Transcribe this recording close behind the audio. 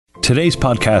Today's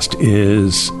podcast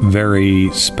is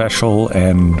very special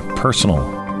and personal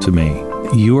to me.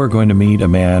 You are going to meet a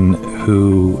man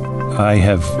who I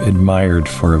have admired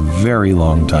for a very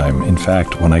long time. In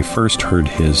fact, when I first heard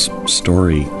his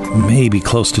story, maybe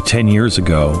close to 10 years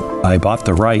ago, I bought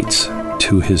the rights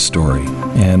to his story,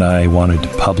 and I wanted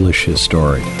to publish his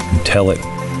story and tell it.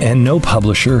 And no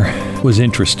publisher was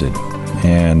interested.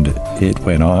 And it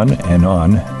went on and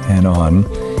on and on.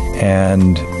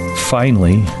 And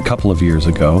finally, a couple of years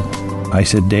ago, I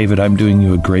said, David, I'm doing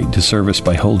you a great disservice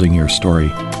by holding your story.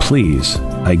 Please,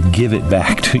 I give it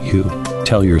back to you.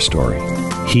 Tell your story.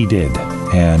 He did.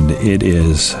 And it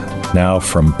is now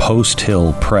from Post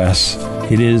Hill Press.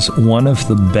 It is one of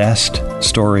the best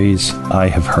stories I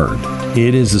have heard.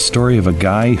 It is the story of a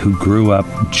guy who grew up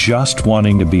just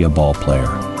wanting to be a ball player.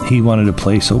 He wanted to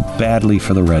play so badly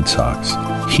for the Red Sox.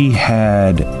 He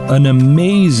had an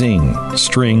amazing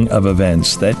string of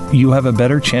events that you have a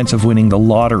better chance of winning the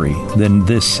lottery than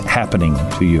this happening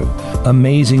to you.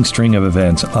 Amazing string of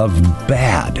events of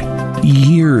bad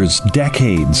years,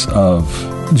 decades of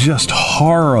just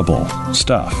horrible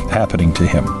stuff happening to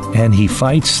him. And he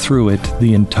fights through it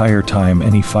the entire time,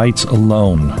 and he fights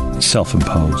alone,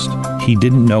 self-imposed. He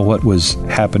didn't know what was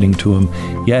happening to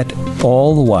him, yet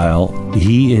all the while,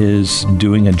 he is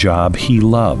doing a job he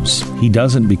loves. He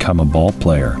doesn't become a ball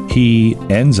player. He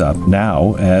ends up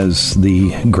now as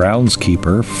the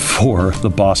groundskeeper for the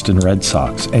Boston Red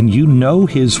Sox. And you know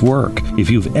his work. If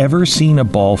you've ever seen a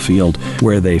ball field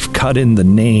where they've cut in the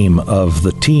name of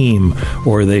the team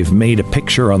or they've made a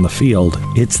picture on the field,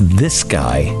 it's this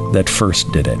guy that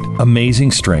first did it.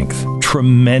 Amazing strength,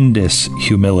 tremendous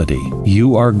humility.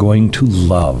 You are going to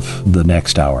love the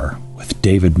next hour with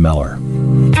David Mellor.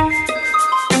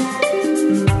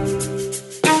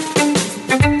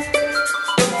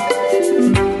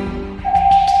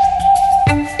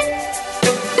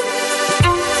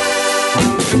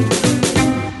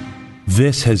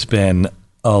 This has been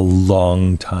a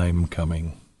long time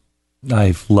coming.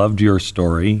 I've loved your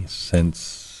story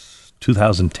since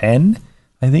 2010,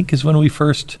 I think, is when we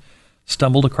first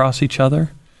stumbled across each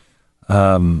other.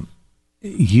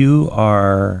 You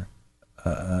are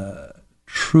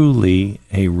truly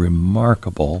a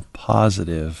remarkable,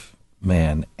 positive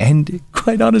man. And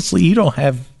quite honestly, you don't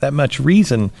have that much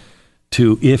reason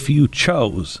to, if you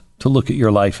chose to look at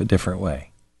your life a different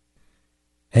way.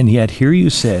 And yet here you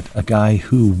sit, a guy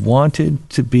who wanted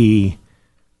to be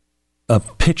a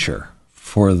pitcher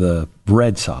for the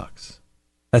Red Sox.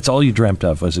 That's all you dreamt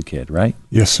of as a kid, right?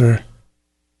 Yes, sir.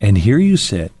 And here you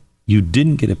sit, you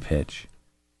didn't get a pitch,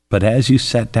 but as you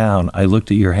sat down, I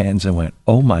looked at your hands and went,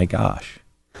 oh my gosh.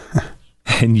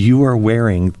 And you are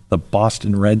wearing the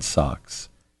Boston Red Sox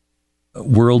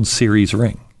World Series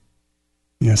ring.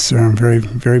 Yes, sir. I'm very,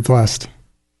 very blessed.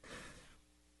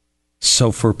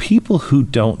 So for people who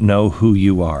don't know who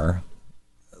you are,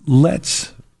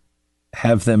 let's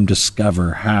have them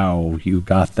discover how you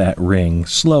got that ring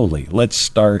slowly. Let's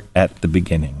start at the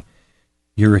beginning.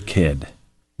 You're a kid.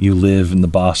 You live in the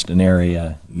Boston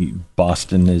area.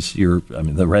 Boston is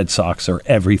the Red Sox are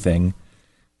everything.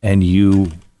 And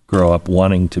you grow up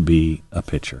wanting to be a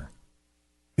pitcher.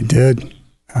 I did.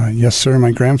 Yes, sir.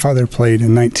 My grandfather played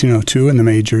in 1902 in the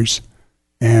majors,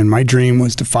 and my dream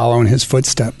was to follow in his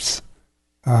footsteps.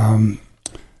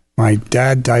 My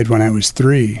dad died when I was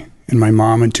 3, and my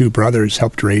mom and 2 brothers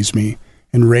helped raise me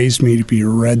to be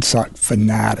Red Sox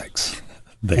fanatics.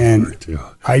 They were too.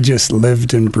 I just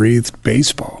lived and breathed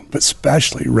baseball, but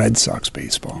especially Red Sox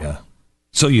baseball. Yeah.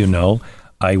 So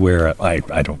I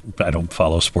don't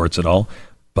follow sports at all,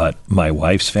 but my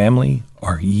wife's family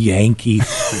are Yankee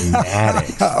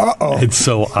fanatics. Uh-oh. And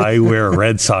so I wear a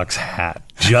Red Sox hat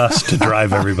just to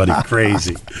drive everybody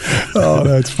crazy. Oh,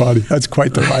 that's funny. That's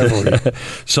quite the rivalry.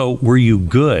 So were you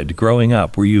good growing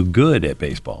up? Were you good at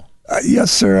baseball?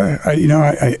 Yes, sir.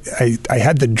 I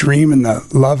had the dream and the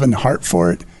love and heart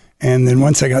for it. And then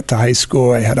once I got to high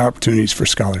school, I had opportunities for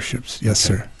scholarships. Yes,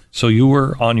 sir. So you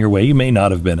were on your way. You may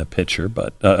not have been a pitcher,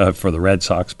 but for the Red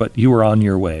Sox, but you were on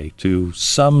your way to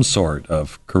some sort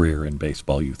of career in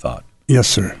baseball, you thought. Yes,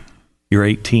 sir. You're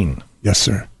 18. Yes,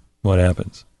 sir. What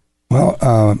happens? Well,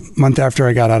 a month after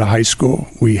I got out of high school,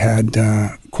 we had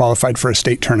qualified for a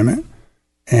state tournament.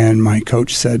 And my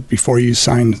coach said, before you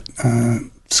sign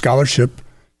scholarship,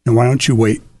 why don't you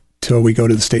wait till we go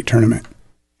to the state tournament?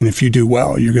 And if you do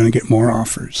well, you're going to get more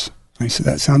offers. I said,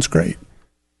 that sounds great.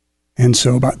 And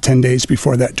so about 10 days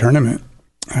before that tournament,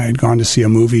 I had gone to see a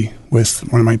movie with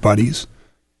one of my buddies.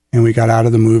 And we got out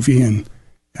of the movie, and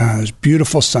it was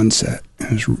beautiful sunset.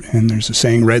 And there's a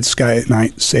saying, red sky at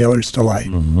night, sailor's delight.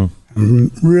 Mm-hmm.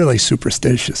 I'm really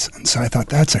superstitious. And so I thought,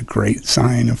 that's a great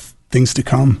sign of things to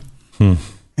come.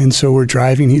 And so we're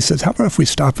driving. He says, how about if we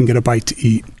stop and get a bite to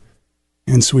eat?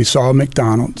 And so we saw a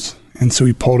McDonald's. And so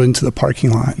we pulled into the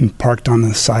parking lot and parked on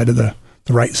the side of the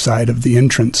right side of the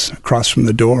entrance across from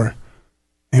the door.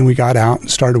 And we got out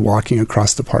and started walking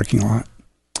across the parking lot.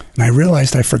 And I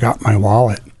realized I forgot my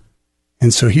wallet.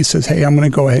 And so he says, hey, I'm going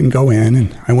to go ahead and go in.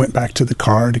 And I went back to the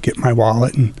car to get my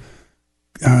wallet and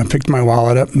picked my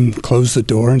wallet up and closed the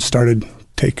door and started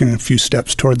taking a few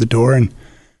steps toward the door. And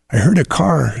I heard a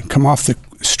car come off the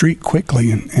street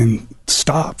quickly and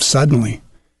stop suddenly.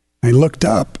 I looked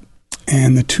up,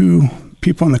 and the two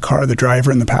people in the car, the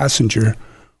driver and the passenger,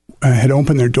 had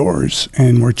opened their doors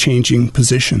and were changing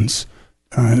positions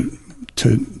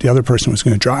to the other person was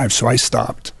going to drive. So I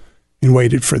stopped and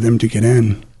waited for them to get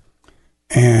in.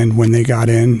 And when they got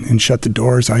in and shut the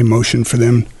doors, I motioned for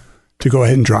them to go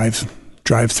ahead and drive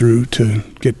through to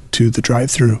get to the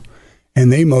drive-through.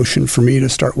 And they motioned for me to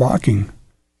start walking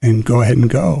and go ahead and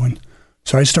go. And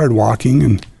so I started walking,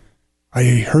 and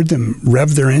I heard them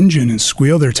rev their engine and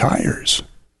squeal their tires.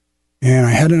 And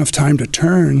I had enough time to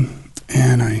turn,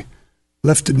 and I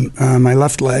lifted my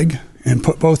left leg and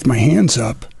put both my hands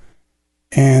up,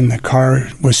 and the car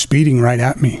was speeding right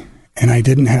at me, and I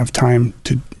didn't have time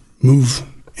to move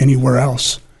anywhere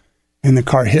else. And the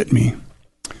car hit me,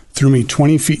 threw me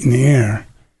 20 feet in the air,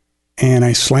 and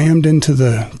I slammed into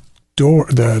the door,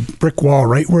 the brick wall,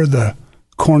 right where the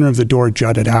corner of the door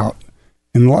jutted out.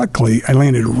 And luckily, I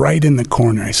landed right in the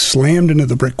corner. I slammed into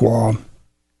the brick wall,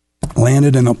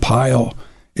 landed in a pile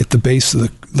at the base of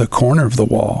the corner of the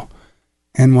wall.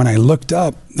 And when I looked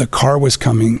up, the car was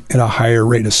coming at a higher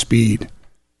rate of speed.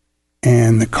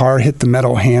 And the car hit the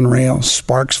metal handrail,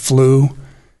 sparks flew,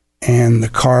 and the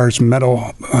car's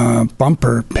metal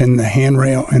bumper pinned the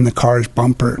handrail and the car's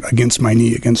bumper against my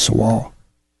knee, against the wall.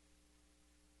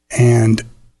 And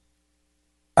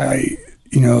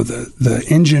the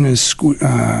engine is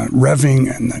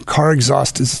revving, and the car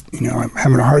exhaust is, I'm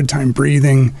having a hard time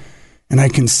breathing. And I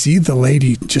can see the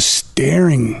lady just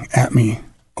staring at me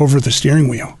over the steering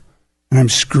wheel. And I'm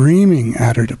screaming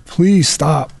at her to please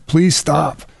stop, please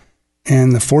stop.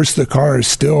 And the force of the car is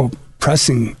still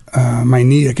pressing my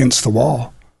knee against the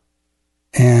wall.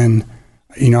 And,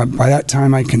 by that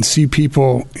time I can see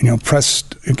people,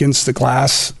 pressed against the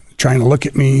glass, trying to look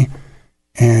at me.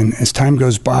 And as time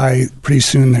goes by, pretty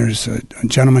soon there's a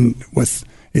gentleman with,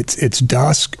 it's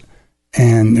dusk,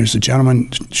 and there's a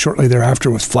gentleman shortly thereafter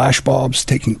with flashbulbs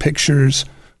taking pictures,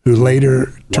 who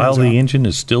later while the engine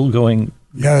is still going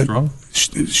strong?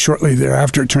 Shortly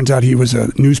thereafter, it turns out he was a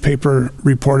newspaper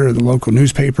reporter, the local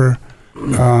newspaper.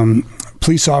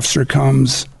 Police officer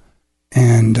comes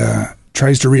and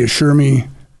tries to reassure me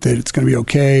that it's going to be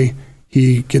okay.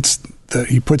 He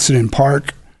puts it in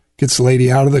park, gets the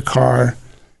lady out of the car,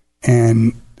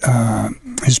 and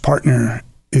his partner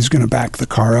is going to back the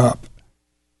car up.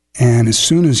 And as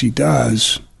soon as he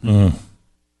does,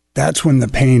 that's when the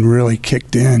pain really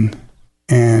kicked in.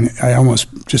 And I almost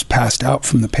just passed out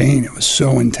from the pain. It was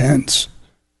so intense.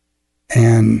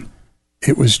 And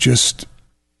it was just,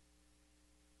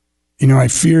 I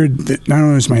feared that not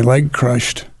only was my leg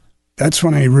crushed, that's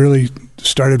when I really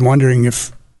started wondering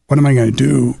what am I going to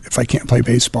do if I can't play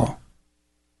baseball?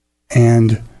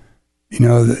 And,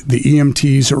 the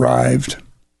EMTs arrived,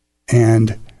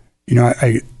 and,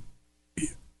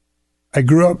 I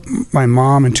grew up, my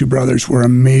mom and two brothers were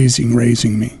amazing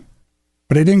raising me,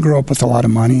 but I didn't grow up with a lot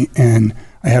of money, and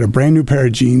I had a brand new pair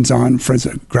of jeans on for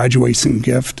a graduation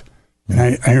gift.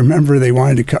 And I remember they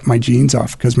wanted to cut my jeans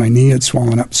off because my knee had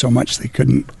swollen up so much they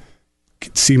couldn't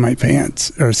see my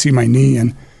pants or see my knee.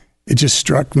 And it just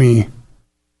struck me,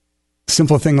 a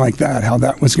simple thing like that, how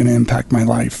that was going to impact my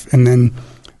life. And then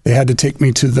they had to take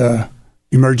me to the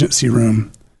emergency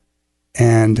room.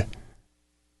 And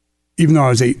even though I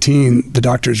was 18, the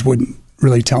doctors wouldn't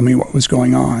really tell me what was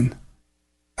going on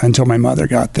until my mother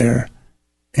got there.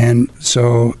 And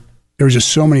so there was just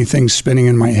so many things spinning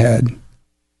in my head.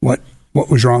 What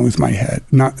was wrong with my head?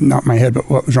 Not my head, but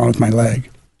what was wrong with my leg?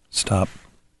 Stop.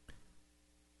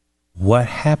 What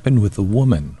happened with the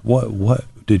woman? What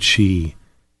did she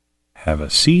have a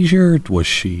seizure? Was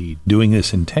she doing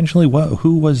this intentionally?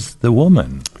 Who was the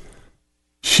woman?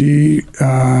 She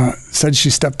said she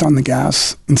stepped on the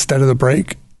gas instead of the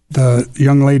brake. The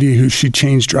young lady who she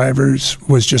changed drivers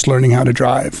was just learning how to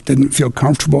drive, didn't feel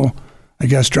comfortable, I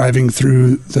guess, driving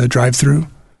through the drive-through.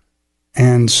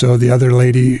 And so the other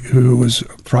lady, who was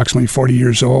approximately 40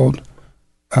 years old,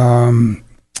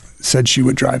 said she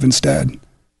would drive instead.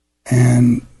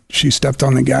 And she stepped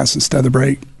on the gas instead of the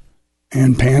brake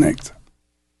and panicked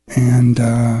and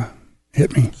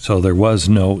hit me. So there was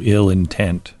no ill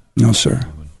intent? No, sir.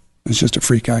 It was just a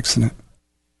freak accident.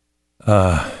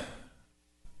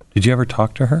 Did you ever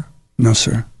talk to her? No,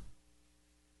 sir.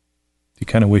 Do you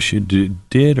kind of wish you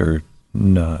did or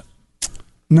not?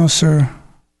 No, sir.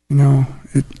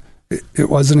 It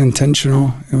wasn't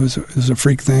intentional. It was a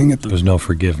freak thing. There was no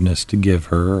forgiveness to give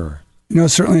her? Or?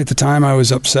 Certainly at the time I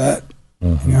was upset.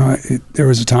 Mm-hmm. There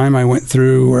was a time I went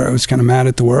through where I was kind of mad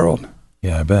at the world.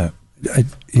 Yeah, I bet. I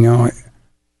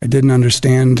didn't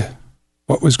understand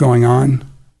what was going on.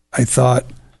 I thought,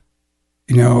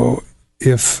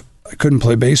 if I couldn't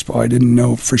play baseball, I didn't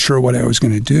know for sure what I was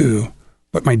going to do.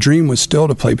 But my dream was still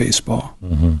to play baseball.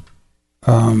 Mm-hmm.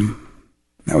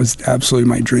 That was absolutely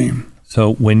my dream.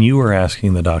 So when you were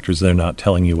asking the doctors, they're not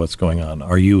telling you what's going on.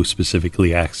 Are you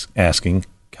specifically asking,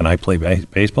 can I play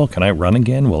baseball? Can I run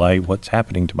again? What's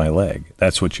happening to my leg?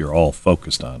 That's what you're all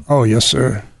focused on. Oh, yes,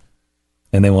 sir.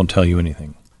 And they won't tell you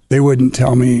anything? They wouldn't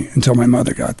tell me until my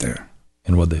mother got there.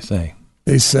 And what'd they say?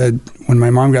 They said, when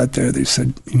my mom got there, they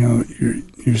said,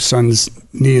 your son's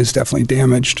knee is definitely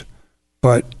damaged,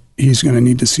 but he's going to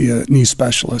need to see a knee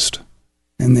specialist.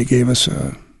 And they gave us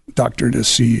a doctor to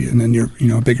see in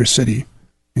a bigger city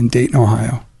in Dayton,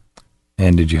 Ohio.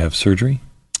 And did you have surgery?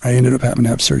 I ended up having to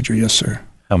have surgery, yes, sir.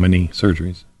 How many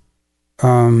surgeries?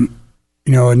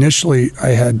 Initially I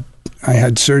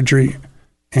had surgery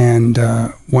and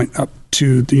went up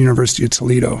to the University of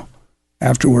Toledo.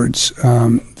 Afterwards,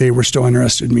 they were still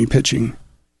interested in me pitching.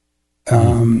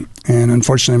 And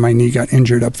unfortunately, my knee got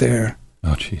injured up there.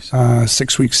 Oh, jeez.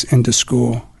 6 weeks into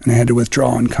school, and I had to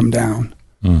withdraw and come down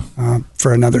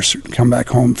come back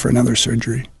home for another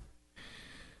surgery.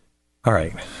 All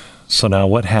right. So now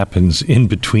what happens in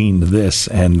between this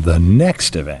and the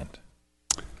next event?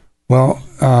 Well,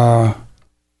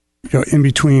 in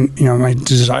between, my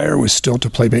desire was still to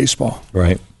play baseball.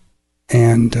 Right.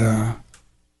 And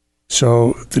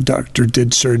so the doctor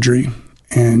did surgery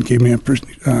and gave me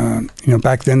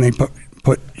back then they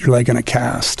put your leg in a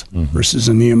cast versus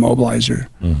a knee immobilizer.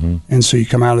 Mm-hmm. And so you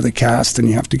come out of the cast and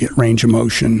you have to get range of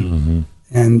motion.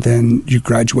 And then you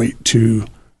graduate to,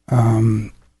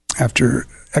 after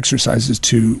exercises,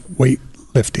 to weight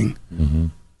lifting.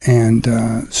 And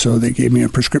so they gave me a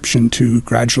prescription to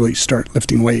gradually start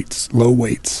lifting weights, low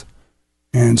weights.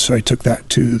 And so I took that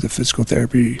to the physical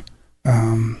therapy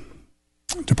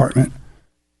department.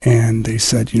 And they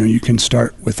said, you can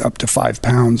start with up to 5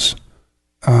 pounds,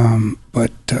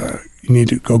 but you need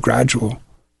to go gradual.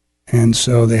 And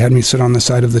so they had me sit on the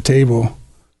side of the table.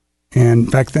 And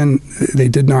back then, they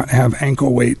did not have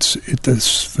ankle weights at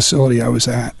this facility I was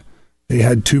at. They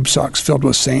had tube socks filled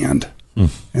with sand,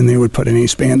 and they would put an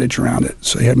ace bandage around it.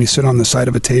 So they had me sit on the side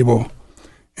of a table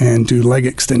and do leg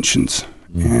extensions.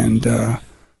 And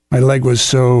my leg was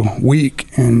so weak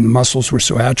and muscles were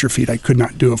so atrophied, I could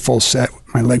not do a full set.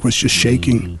 My leg was just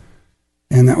shaking.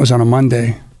 And that was on a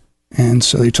Monday. And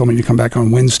so they told me to come back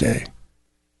on Wednesday.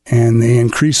 And they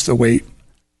increased the weight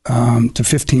to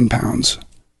 15 pounds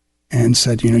and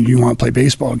said, you want to play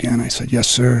baseball again? I said, yes,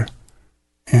 sir.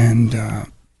 And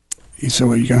he said,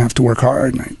 well, you're going to have to work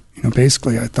hard. And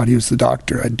basically I thought he was the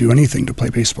doctor. I'd do anything to play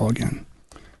baseball again.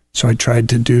 So I tried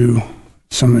to do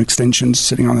some extensions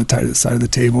sitting on the side of the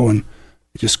table, and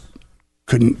I just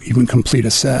couldn't even complete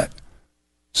a set.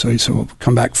 So he said, well,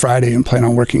 come back Friday and plan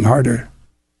on working harder.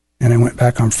 And I went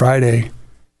back on Friday,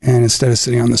 and instead of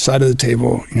sitting on the side of the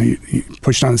table, he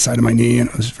pushed on the side of my knee, and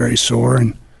it was very sore.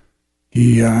 And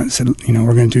he said,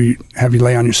 we're going to have you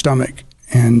lay on your stomach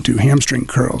and do hamstring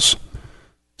curls.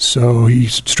 So he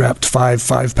strapped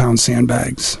 5-pound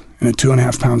sandbags and a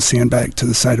 2.5-pound sandbag to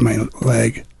the side of my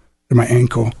leg, or my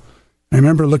ankle. I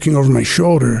remember looking over my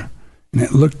shoulder, and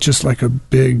it looked just like a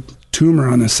big tumor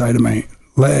on the side of my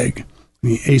leg.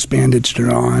 And he ace bandaged it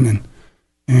on,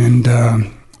 and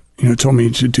told me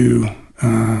to do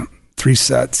 3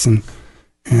 sets, and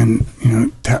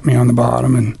tapped me on the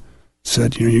bottom and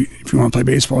said, if you want to play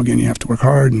baseball again, you have to work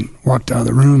hard, and walked out of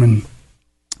the room. And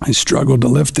I struggled to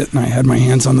lift it, and I had my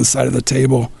hands on the side of the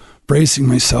table, bracing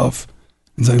myself.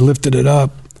 As I lifted it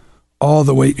up, all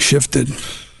the weight shifted,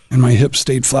 and my hips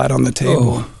stayed flat on the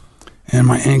table, and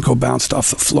my ankle bounced off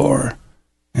the floor.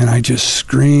 And I just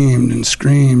screamed,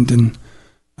 and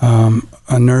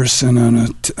a nurse and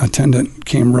an attendant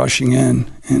came rushing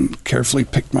in and carefully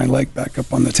picked my leg back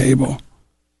up on the table.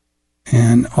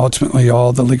 And ultimately,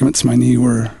 all the ligaments in my knee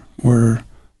were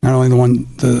not only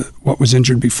what was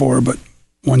injured before, but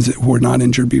ones that were not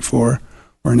injured before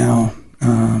were now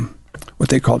what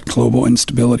they called global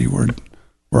instability, were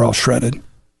all shredded.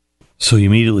 So you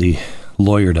immediately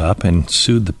lawyered up and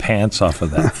sued the pants off of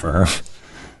that firm.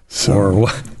 Or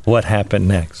what happened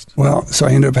next? Well, so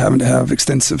I ended up having to have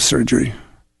extensive surgery.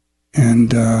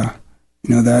 And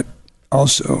that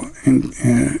also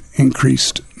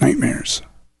increased nightmares.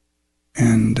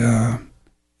 And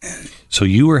so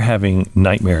you were having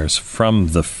nightmares from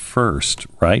the first,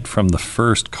 right? From the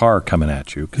first car coming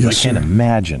at you? Because yes, I can't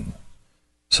imagine.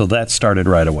 So that started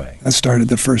right away. That started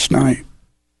the first night.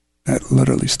 That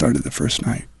literally started the first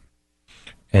night.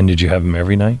 And did you have them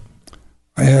every night?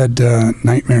 I had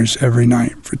nightmares every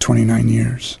night for 29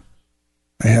 years.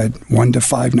 I had 1 to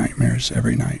 5 nightmares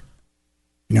every night.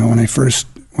 When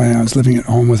I was living at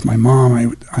home with my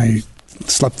mom, I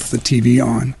slept with the TV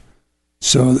on.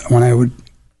 So when I would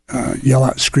yell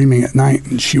out screaming at night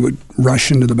and she would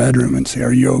rush into the bedroom and say,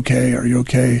 "Are you okay? Are you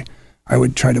okay?" I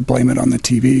would try to blame it on the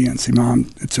TV and say,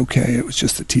 "Mom, it's okay. It was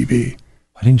just the TV."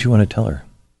 Why didn't you want to tell her?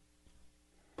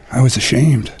 I was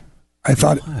ashamed. I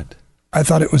thought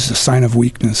it was a sign of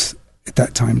weakness at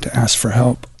that time to ask for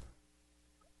help.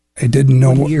 I didn't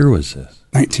know what year was this?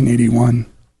 1981.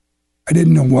 I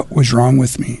didn't know what was wrong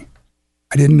with me.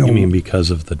 I didn't know. You mean because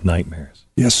of the nightmares?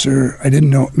 Yes, sir. I didn't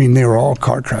know. They were all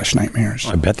car crash nightmares.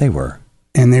 I bet they were.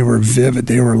 And they were vivid.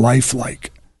 They were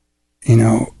lifelike,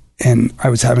 and I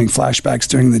was having flashbacks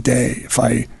during the day. If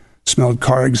I smelled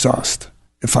car exhaust,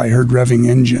 if I heard revving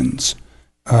engines,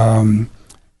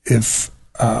 if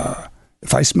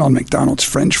I smelled McDonald's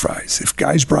French fries, if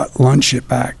guys brought lunch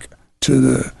back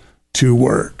to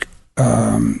work,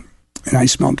 and I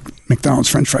smelled McDonald's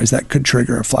French fries, that could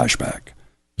trigger a flashback.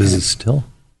 Does it still?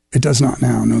 It does not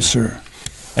now, no sir.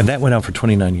 And that went on for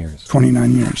 29 years?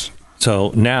 29 years.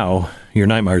 So now your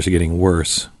nightmares are getting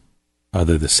worse. Are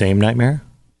they the same nightmare?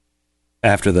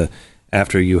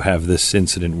 After you have this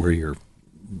incident where your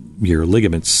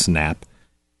ligaments snap,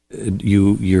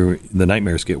 the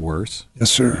nightmares get worse?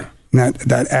 Yes, sir. And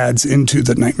that adds into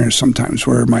the nightmares sometimes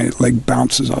where my leg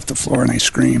bounces off the floor and I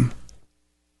scream.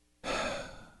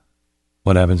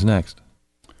 What happens next?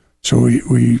 So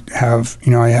we have,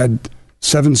 I had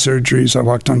 7 surgeries. I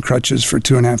walked on crutches for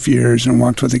 2.5 years and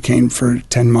walked with a cane for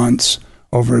 10 months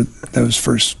over those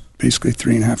first basically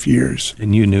 3.5 years.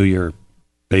 And you knew your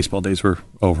baseball days were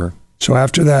over? So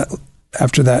after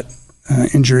that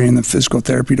injury in the physical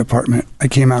therapy department, I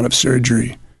came out of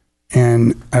surgery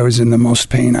and I was in the most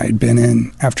pain I had been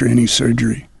in after any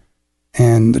surgery.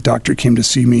 And the doctor came to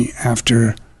see me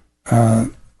after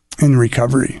in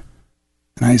recovery.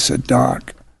 And I said,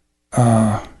 "Doc,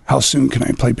 how soon can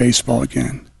I play baseball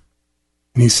again?"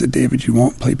 And he said, "David, you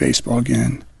won't play baseball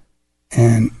again."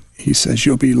 And he says,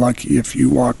 "You'll be lucky if you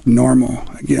walk normal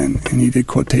again." And he did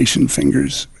quotation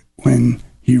fingers when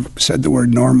he said the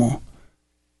word normal.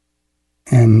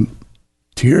 And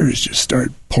tears just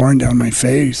started pouring down my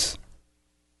face.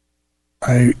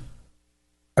 I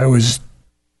was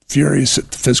furious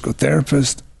at the physical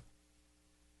therapist.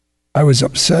 I was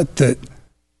upset that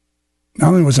not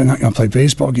only was I not going to play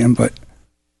baseball again, but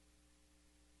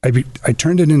I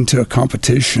turned it into a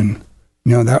competition.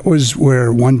 That was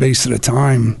where one base at a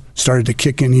time started to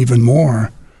kick in even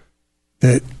more.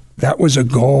 That was a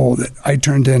goal that I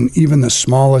turned in even the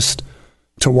smallest,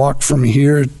 to walk from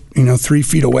here, 3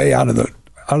 feet away out of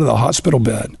the hospital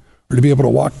bed, or to be able to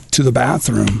walk to the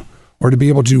bathroom, or to be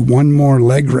able to do one more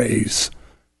leg raise.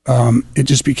 It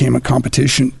just became a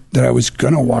competition that I was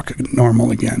going to walk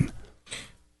normal again.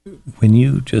 When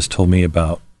you just told me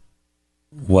about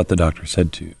what the doctor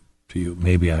said to you,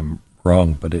 maybe I'm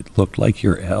wrong, but it looked like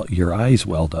your eyes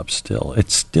welled up still.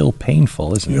 It's still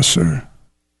painful, isn't it? Yes, sir.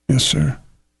 Yes, sir.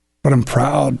 But I'm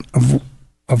proud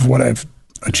of what I've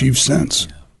achieved since.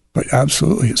 Yeah. But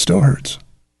absolutely, it still hurts.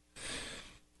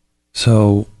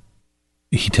 So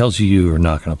he tells you are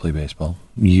not going to play baseball.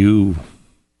 You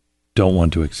don't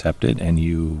want to accept it, and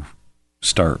you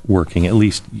start working. At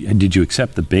least, did you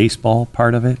accept the baseball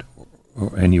part of it,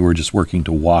 and you were just working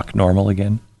to walk normal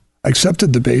again? I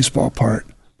accepted the baseball part.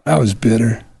 I was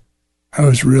bitter. I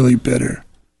was really bitter.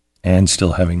 And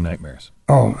still having nightmares.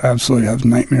 Oh, absolutely. I have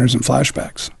nightmares and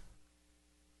flashbacks.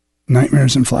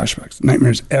 Nightmares and flashbacks.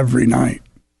 Nightmares every night.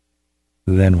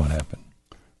 Then what happened?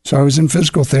 So I was in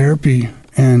physical therapy,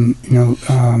 and,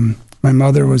 my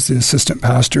mother was the assistant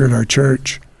pastor at our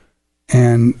church,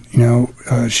 and,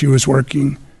 she was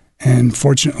working, and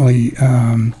fortunately,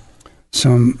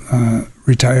 some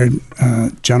retired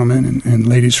gentlemen and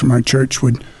ladies from our church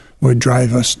would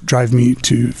drive me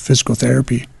to physical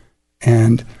therapy.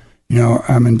 And,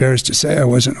 I'm embarrassed to say I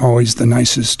wasn't always the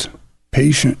nicest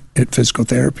patient at physical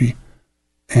therapy.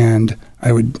 And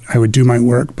I would do my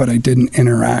work, but I didn't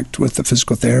interact with the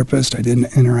physical therapist. I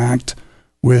didn't interact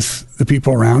with the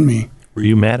people around me. Were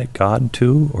you mad at God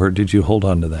too, or did you hold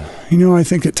on to that? I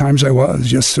think at times I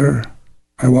was. Yes, sir.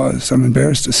 I was. I'm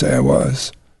embarrassed to say I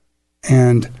was.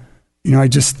 And, I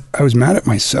was mad at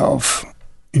myself.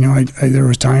 there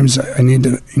was times I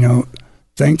needed,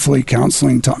 thankfully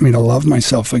counseling taught me to love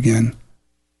myself again.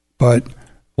 But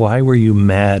why were you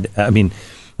mad? I mean,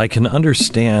 I can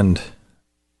understand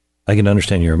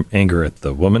your anger at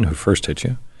the woman who first hit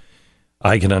you.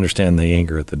 I can understand the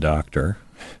anger at the doctor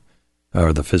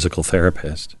or the physical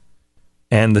therapist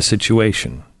and the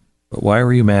situation. But why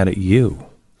were you mad at you?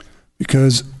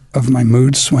 Because of my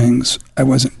mood swings. I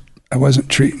wasn't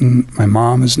treating my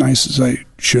mom as nice as I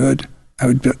should.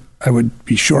 I would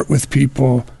be short with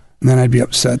people, and then I'd be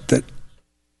upset that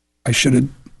I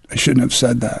shouldn't have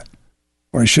said that,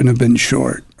 or I shouldn't have been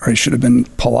short, or I should have been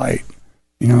polite.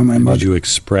 My mother. Did you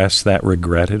express that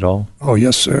regret at all? Oh,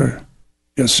 yes, sir.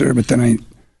 Yes, sir. But then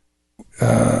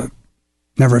I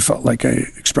never felt like I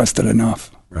expressed it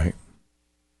enough. Right.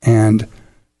 And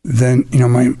then,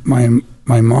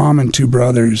 my mom and two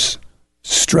brothers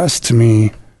stressed to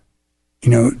me,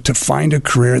 to find a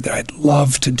career that I'd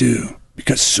love to do,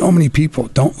 because so many people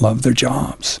don't love their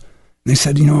jobs. And they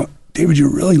said, David,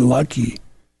 you're really lucky.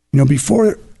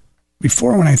 Before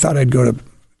when I thought I'd go to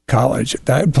college,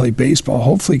 that I'd play baseball,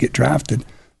 hopefully get drafted,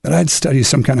 that I'd study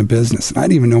some kind of business. And I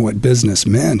didn't even know what business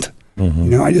meant.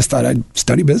 Mm-hmm. I just thought I'd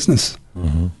study business.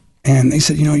 Mm-hmm. And they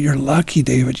said, you're lucky,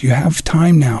 David. You have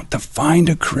time now to find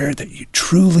a career that you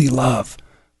truly love.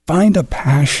 Find a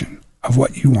passion of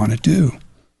what you want to do.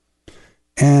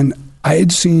 And I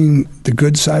had seen the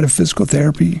good side of physical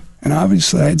therapy, and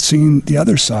obviously I had seen the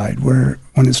other side, where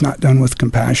when it's not done with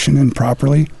compassion and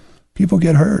properly, people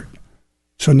get hurt.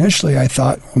 So initially I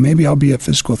thought, well, maybe I'll be a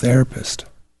physical therapist.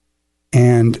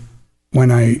 And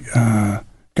when I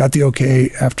got the okay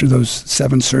after those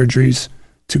 7 surgeries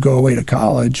to go away to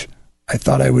college, I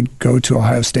thought I would go to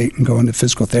Ohio State and go into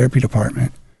physical therapy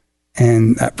department.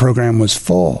 And that program was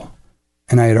full.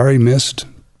 And I had already missed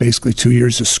basically 2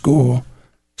 years of school.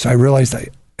 So I realized I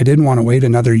didn't want to wait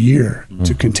another year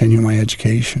to continue my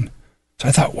education. So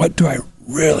I thought, what do I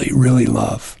really, really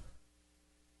love?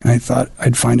 And I thought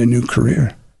I'd find a new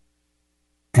career.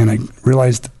 And I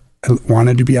realized I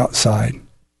wanted to be outside.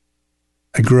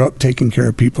 I grew up taking care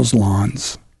of people's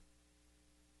lawns.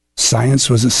 Science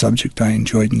was a subject I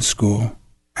enjoyed in school,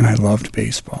 and I loved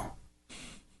baseball.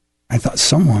 I thought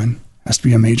someone has to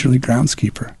be a major league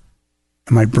groundskeeper.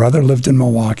 And my brother lived in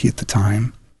Milwaukee at the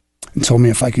time and told me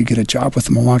if I could get a job with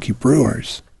the Milwaukee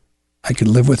Brewers, I could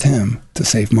live with him to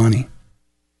save money.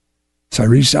 So I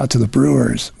reached out to the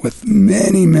Brewers with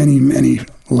many, many, many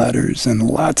letters and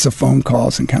lots of phone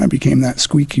calls, and kind of became that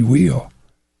squeaky wheel.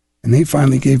 And they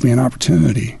finally gave me an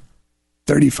opportunity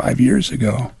 35 years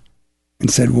ago and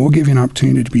said, we'll give you an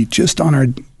opportunity to be just on our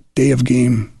day of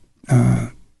game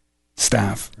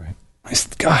staff. Right. I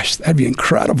said, gosh, that'd be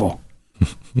incredible.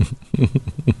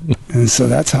 And so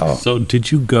that's how. So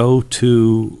did you go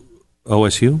to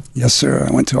OSU? Yes, sir.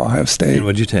 I went to Ohio State. And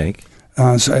what did you take?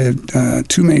 So I had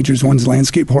 2 majors. One's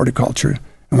landscape horticulture,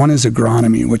 and one is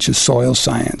agronomy, which is soil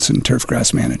science and turf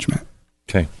grass management.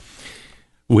 Okay.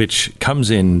 Which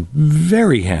comes in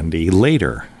very handy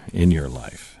later in your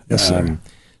life. Yes, sir.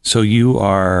 So you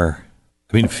are,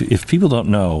 if people don't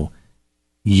know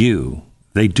you,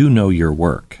 they do know your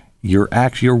work.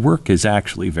 Your work is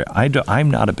actually I'm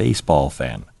not a baseball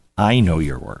fan. I know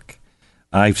your work.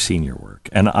 I've seen your work,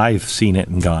 and I've seen it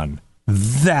and gone,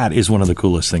 that is one of the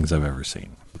coolest things I've ever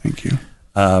seen. Thank you.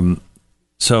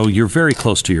 So you're very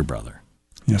close to your brother.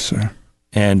 Yes, sir.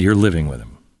 And you're living with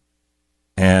him.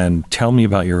 And tell me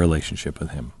about your relationship with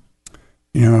him.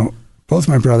 Both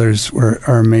my brothers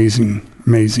are amazing.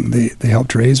 They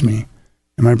helped raise me.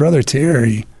 And my brother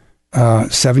Terry,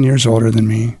 7 years older than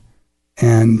me.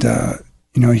 And,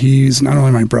 he's not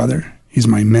only my brother, he's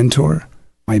my mentor,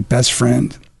 my best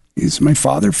friend. He's my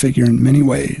father figure in many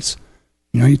ways.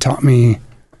 He taught me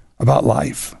about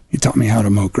life. He taught me how to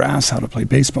mow grass, how to play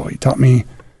baseball. He taught me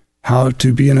how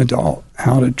to be an adult,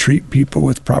 how to treat people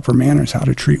with proper manners, how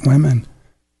to treat women.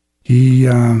 He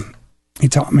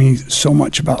taught me so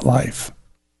much about life.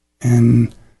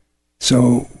 And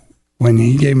so when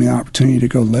he gave me the opportunity to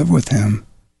go live with him,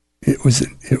 it was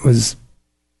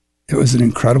an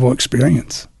incredible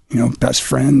experience. Best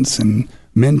friends and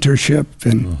mentorship,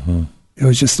 and it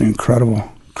was just an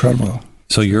incredible.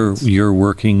 So you're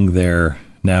working there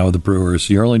now with the Brewers.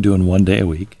 You're only doing 1 day a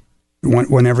week.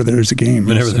 Whenever there's a game.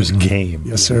 Whenever there's a game.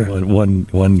 Yes, sir.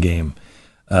 One game.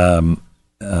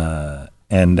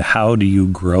 And how do you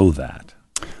grow that?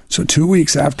 So 2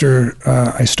 weeks after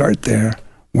I start there,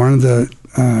 one of the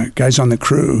guys on the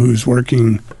crew who's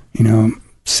working,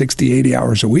 60, 80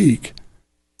 hours a week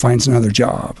finds another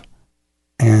job.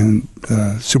 And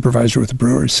the supervisor with the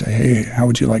Brewers say, hey, how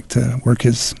would you like to work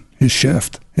his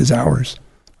shift, his hours?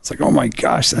 It's like, oh my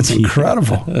gosh, that's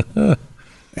incredible.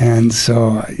 And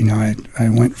so, I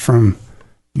went from,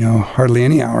 hardly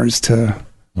any hours to,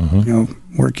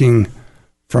 working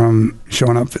from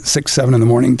showing up at 6, 7 in the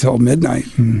morning till midnight.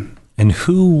 And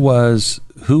who was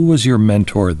your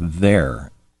mentor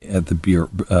there at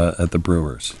the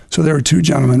Brewers? So there were two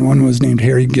gentlemen. One was named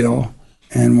Harry Gill,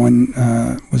 and one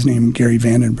was named Gary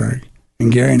Vandenberg.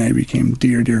 And Gary and I became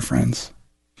dear friends.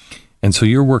 And so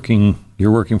you're working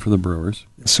for the Brewers.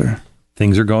 Yes, sir.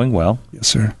 Things are going well. Yes,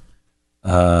 sir.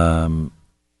 And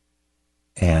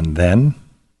then?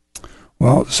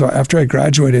 Well, so after I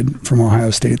graduated from Ohio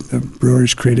State, the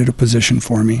Brewers created a position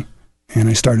for me, and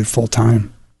I started full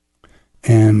time.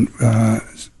 And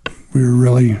we were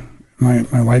really,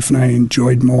 my wife and I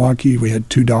enjoyed Milwaukee. We had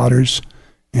 2 daughters,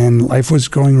 and life was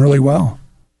going really well.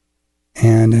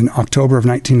 And in October of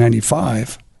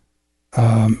 1995,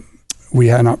 we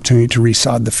had an opportunity to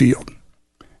resod the field.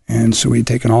 And so we'd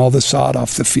taken all the sod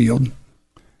off the field,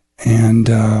 and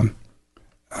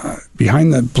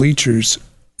behind the bleachers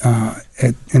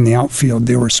in the outfield,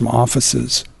 there were some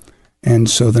offices. And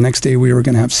so the next day we were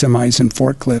going to have semis and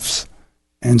forklifts.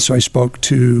 And so I spoke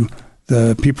to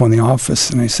the people in the office,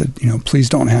 and I said, please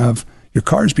don't have your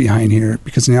cars behind here,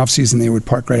 because in the off season they would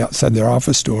park right outside their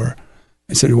office door.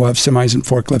 I said, we'll have semis and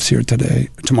forklifts here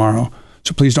tomorrow.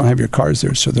 So please don't have your cars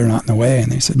there so they're not in the way.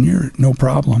 And they said, no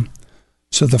problem.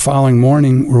 So the following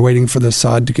morning, we're waiting for the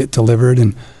sod to get delivered,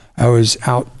 and I was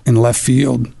out in left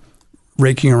field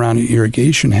raking around an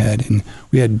irrigation head, and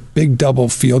we had big double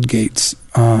field gates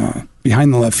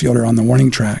behind the left fielder on the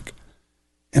warning track.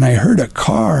 And I heard a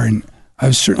car, and I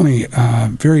was certainly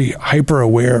very hyper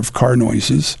aware of car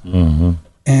noises. Mm-hmm.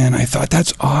 And I thought,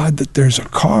 that's odd that there's a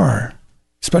car,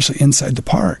 especially inside the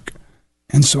park.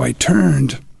 And so I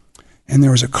turned, and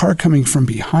there was a car coming from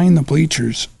behind the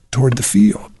bleachers toward the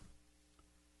field.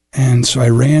 And so I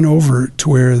ran over to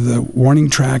where the warning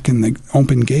track and the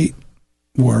open gate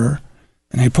were,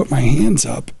 and I put my hands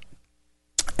up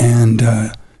and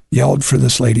yelled for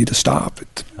this lady to stop.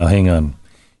 Oh, hang on.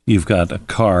 You've got a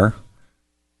car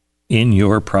in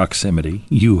your proximity.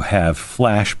 You have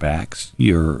flashbacks.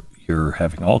 You're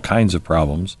having all kinds of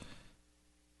problems.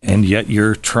 And yet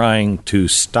you're trying to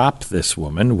stop this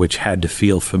woman, which had to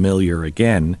feel familiar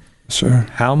again. Sir.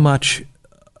 How much,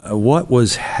 what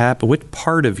was happening? Which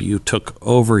part of you took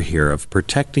over here, of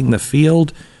protecting the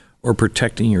field or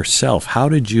protecting yourself? How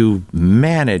did you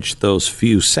manage those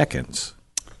few seconds?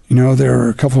 There were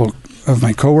a couple of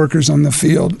my coworkers on the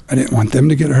field. I didn't want them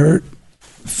to get hurt.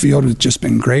 The field had just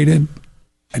been graded.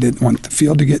 I didn't want the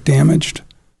field to get damaged.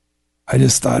 I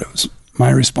just thought it was my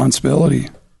responsibility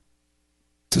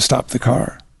to stop the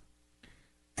car.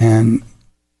 And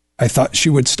I thought she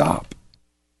would stop.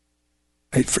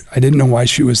 I didn't know why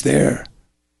she was there.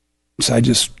 So I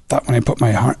just thought, when I put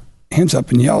my hands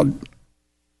up and yelled,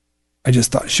 I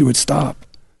just thought she would stop.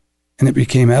 And it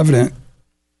became evident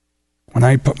when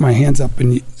I put my hands up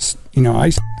and,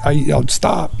 I yelled,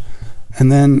 stop. And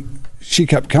then she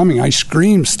kept coming. I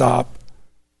screamed, stop.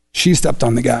 She stepped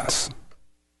on the gas.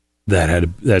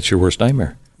 That's your worst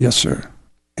nightmare. Yes, sir.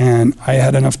 And I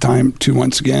had enough time to,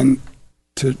 once again,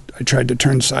 I tried to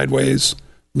turn sideways,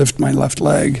 lift my left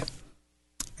leg,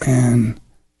 and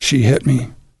she hit me.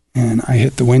 And I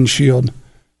hit the windshield,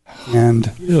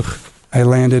 and ugh. I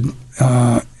landed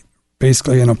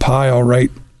basically in a pile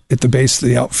right at the base of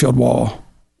the outfield wall,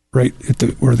 right at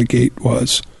where the gate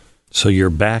was. So you're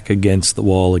back against the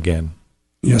wall again?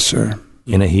 Yes, sir.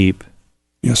 In a heap?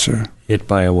 Yes, sir. Hit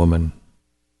by a woman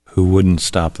who wouldn't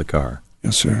stop the car?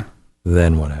 Yes, sir.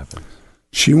 Then what happened?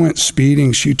 She went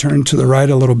speeding. She turned to the right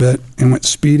a little bit and went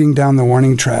speeding down the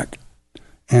warning track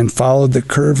and followed the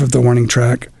curve of the warning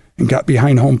track and got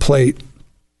behind home plate.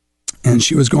 And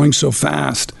she was going so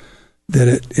fast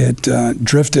that it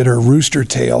drifted her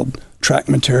rooster-tailed track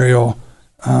material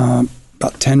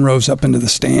about 10 rows up into the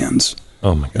stands.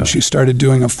 Oh, my God. And she started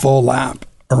doing a full lap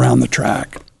around the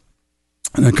track.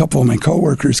 And a couple of my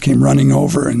coworkers came running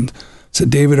over and said,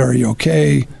 David, are you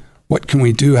okay? What can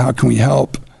we do? How can we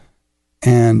help?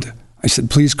 And I said,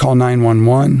 please call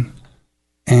 911.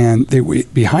 And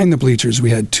behind the bleachers, we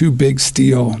had 2 big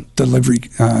steel delivery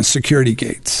security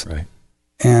gates. Right.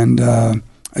 And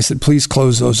I said, please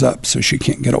close those up so she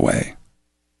can't get away.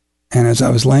 And as I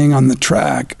was laying on the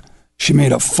track, she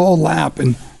made a full lap,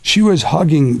 and she was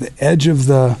hugging the edge of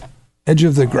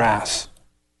the grass.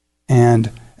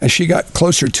 And as she got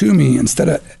closer to me, instead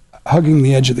of hugging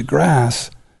the edge of the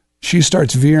grass, she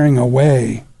starts veering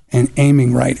away and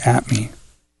aiming right at me.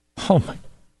 Oh my!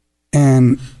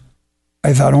 And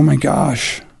I thought, oh my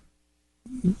gosh,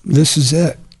 this is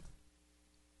it.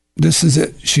 This is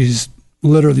it. She's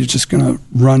literally just going to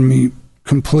run me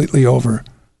completely over.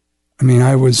 I mean,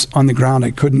 I was on the ground.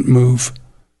 I couldn't move.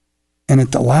 And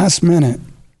at the last minute,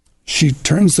 she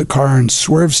turns the car and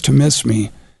swerves to miss me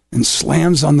and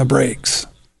slams on the brakes.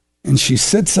 And she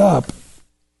sits up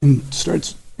and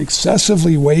starts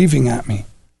excessively waving at me.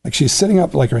 Like she's sitting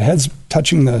up, like her head's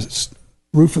touching the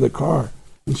roof of the car.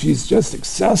 And she's just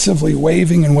excessively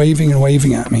waving and waving and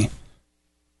waving at me.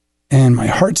 And my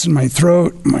heart's in my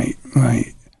throat.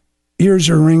 My ears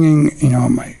are ringing. You know,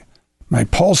 my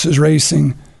pulse is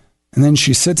racing. And then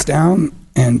she sits down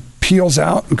and peels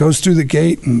out and goes through the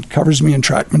gate and covers me in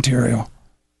track material.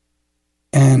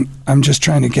 And I'm just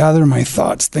trying to gather my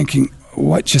thoughts, thinking,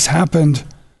 what just happened?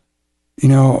 You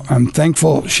know, I'm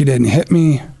thankful she didn't hit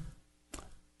me.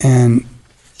 And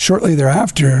shortly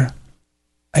thereafter,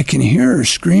 I can hear her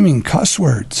screaming cuss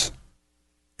words.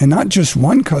 And not just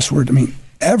one cuss word. I mean,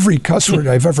 every cuss word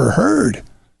I've ever heard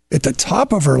at the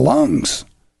top of her lungs.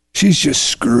 She's just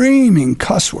screaming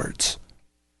cuss words.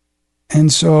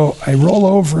 And so I roll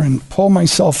over and pull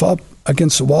myself up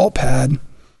against the wall pad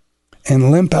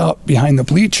and limp out behind the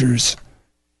bleachers.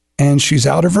 And she's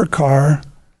out of her car,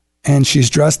 and she's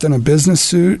dressed in a business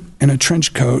suit and a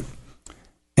trench coat.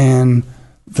 And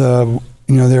there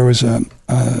was a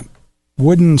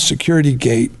wooden security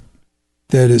gate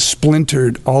that is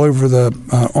splintered all over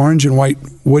the orange and white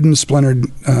wooden splintered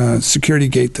security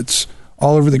gate that's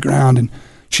all over the ground. And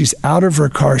she's out of her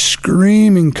car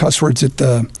screaming cuss words at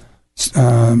the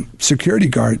security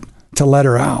guard to let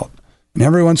her out. And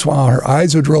every once in a while, her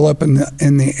eyes would roll up in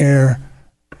the air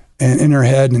and in her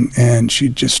head, and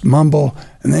she'd just mumble,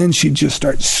 and then she'd just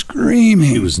start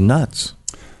screaming. She was nuts.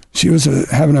 She was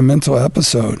having a mental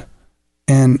episode.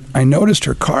 And I noticed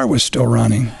her car was still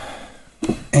running.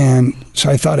 And so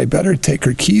I thought I better take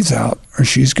her keys out or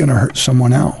she's going to hurt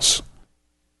someone else.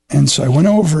 And so I went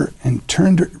over and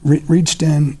reached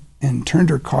in and turned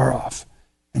her car off.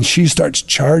 And she starts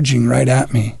charging right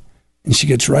at me. And she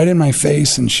gets right in my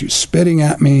face and she's spitting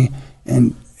at me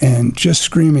and just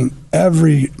screaming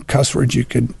every cuss word you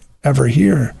could ever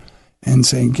hear and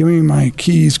saying, give me my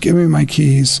keys, give me my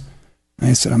keys. And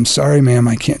I said, I'm sorry, ma'am,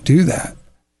 I can't do that.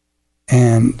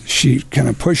 And she kind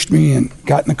of pushed me and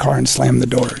got in the car and slammed the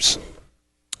doors.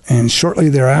 And shortly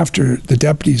thereafter, the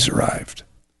deputies arrived.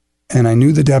 And I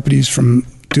knew the deputies from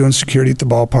doing security at the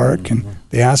ballpark. And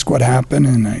they asked what happened,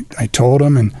 and I told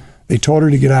them. And they told her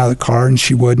to get out of the car, and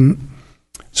she wouldn't.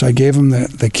 So I gave them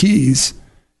the keys,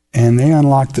 and they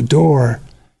unlocked the door.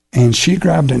 And she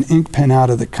grabbed an ink pen out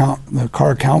of the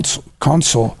car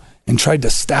console and tried to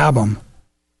stab him.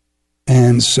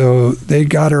 And so they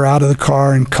got her out of the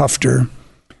car and cuffed her.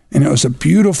 And it was a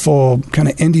beautiful kind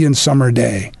of Indian summer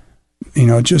day, you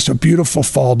know, just a beautiful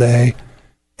fall day.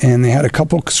 And they had a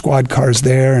couple squad cars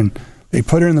there, and they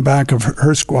put her in the back of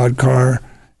her squad car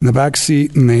in the back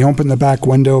seat, and they opened the back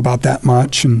window about that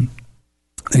much. And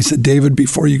they said, David,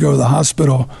 before you go to the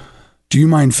hospital, do you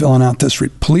mind filling out this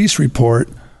police report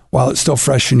while it's still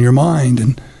fresh in your mind?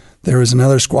 And there was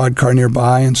another squad car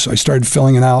nearby, and so I started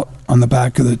filling it out on the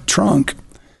back of the trunk.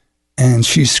 And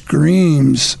she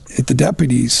screams at the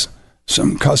deputies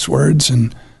some cuss words,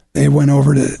 and they went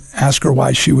over to ask her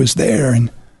why she was there. And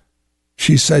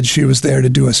she said she was there to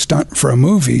do a stunt for a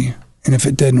movie, and if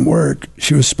it didn't work,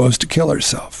 she was supposed to kill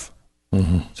herself.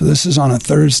 Mm-hmm. So this is on a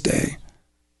Thursday.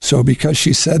 So because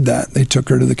she said that, they took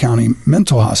her to the county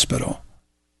mental hospital.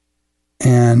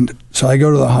 And so I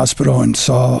go to the hospital and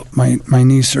saw my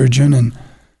knee surgeon,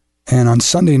 and on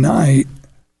Sunday night,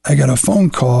 I got a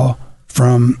phone call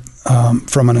from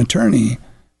an attorney.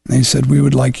 They said, we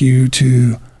would like you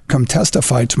to come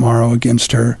testify tomorrow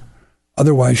against her.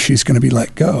 Otherwise, she's going to be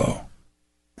let go.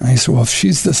 And I said, well, if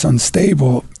she's this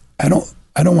unstable, I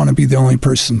don't want to be the only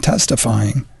person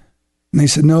testifying. And they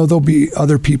said, no, there'll be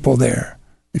other people there.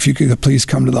 If you could please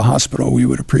come to the hospital, we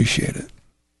would appreciate it.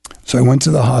 So I went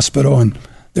to the hospital, and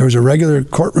there was a regular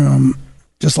courtroom,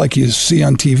 just like you see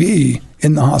on TV,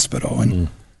 in the hospital. And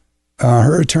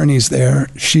her attorney's there.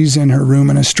 She's in her room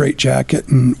in a straitjacket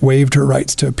and waived her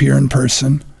rights to appear in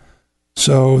person.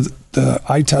 So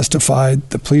I testified,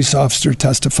 the police officer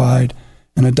testified,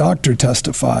 and a doctor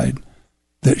testified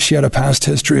that she had a past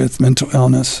history of mental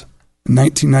illness. In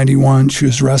 1991, she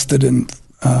was arrested in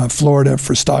Florida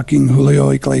for stalking Julio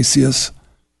Iglesias.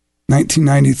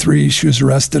 1993, she was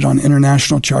arrested on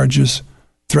international charges,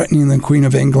 threatening the Queen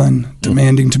of England,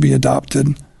 demanding to be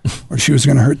adopted, or she was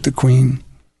going to hurt the Queen.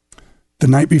 The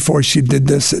night before she did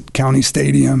this at County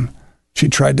Stadium, she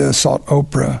tried to assault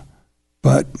Oprah,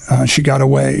 but she got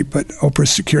away. But Oprah's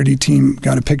security team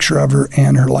got a picture of her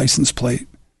and her license plate.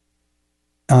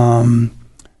 Well,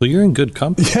 you're in good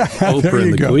company. Yeah, Oprah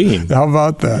and the Queen. How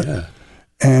about that? Yeah.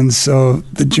 And so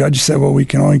the judge said, well, we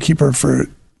can only keep her for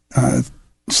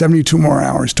 72 more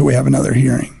hours till we have another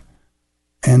hearing.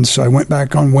 And so I went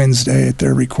back on Wednesday at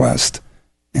their request,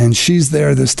 and she's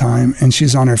there this time, and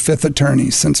she's on her 5th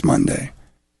attorney since Monday.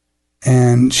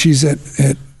 And she's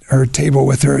at her table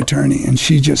with her attorney, and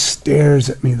she just stares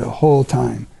at me the whole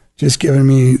time, just giving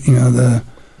me, the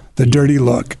dirty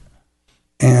look.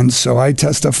 And so I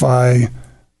testify,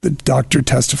 the doctor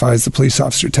testifies, the police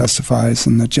officer testifies,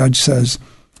 and the judge says,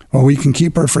 well, we can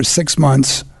keep her for 6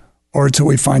 months or till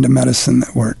we find a medicine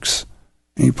that works.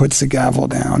 And he puts the gavel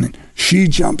down, and she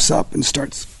jumps up and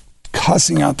starts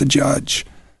cussing out the judge.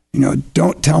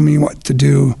 Don't tell me what to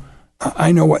do.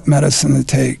 I know what medicine to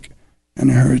take. And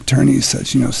her attorney says,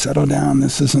 settle down.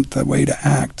 This isn't the way to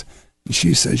act. And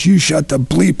she says, you shut the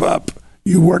bleep up.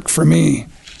 You work for me.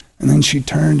 And then she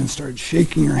turned and started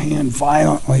shaking her hand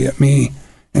violently at me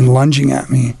and lunging at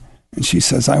me. And she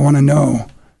says, I want to know,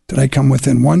 did I come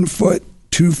within 1 foot,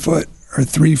 2 foot, or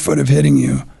 3 foot of hitting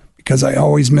you? Because I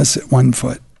always miss it 1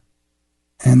 foot.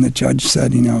 And the judge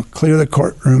said, clear the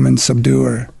courtroom and subdue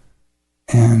her.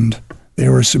 And they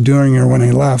were subduing her when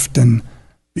I left. And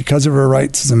because of her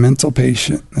rights as a mental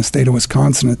patient in the state of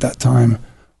Wisconsin at that time,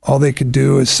 all they could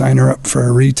do is sign her up for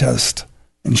a retest.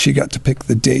 And she got to pick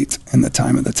the date and the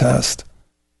time of the test.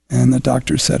 And the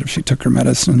doctor said if she took her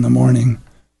medicine in the morning,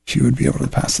 she would be able to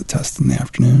pass the test in the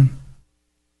afternoon.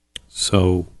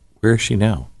 So where is she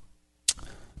now?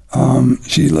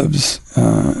 She lives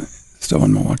still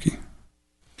in Milwaukee.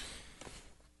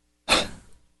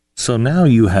 So now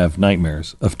you have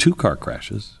nightmares of 2 car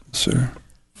crashes. Yes, sir.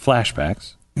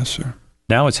 Flashbacks. Yes, sir.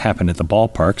 Now it's happened at the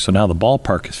ballpark, so now the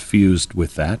ballpark is fused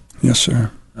with that. Yes,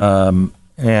 sir.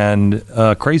 And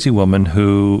a crazy woman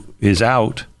who is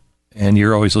out, and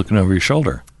you're always looking over your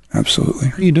shoulder. Absolutely.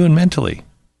 How are you doing mentally?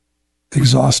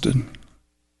 Exhausted.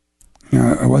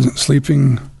 I wasn't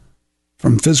sleeping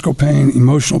from physical pain.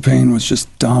 Emotional pain was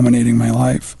just dominating my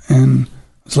life. And I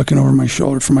was looking over my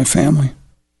shoulder for my family.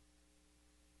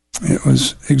 It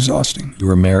was exhausting. You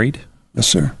were married? Yes,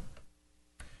 sir.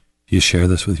 Do you share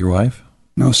this with your wife?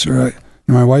 No, sir.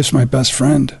 My wife's my best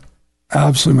friend.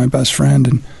 Absolutely my best friend.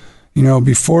 And,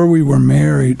 before we were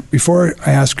married, before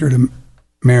I asked her to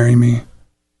marry me,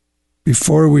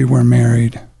 before we were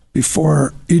married,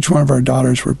 before each one of our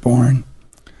daughters were born,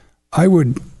 I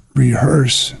would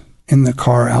rehearse in the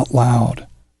car out loud,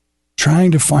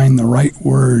 trying to find the right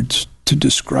words to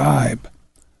describe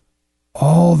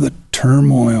all the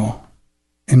turmoil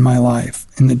in my life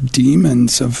and the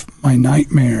demons of my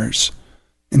nightmares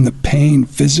and the pain,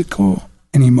 physical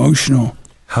and emotional.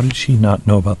 How did she not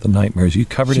know about the nightmares? You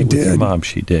covered it with your mom.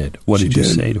 She did. What did you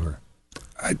say to her?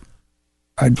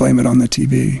 I'd blame it on the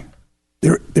TV.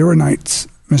 There were nights,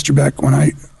 Mr. Beck, when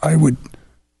I would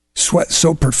sweat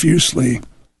so profusely,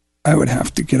 I would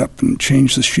have to get up and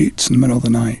change the sheets in the middle of the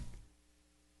night.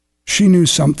 She knew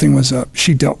something was up.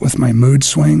 She dealt with my mood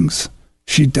swings.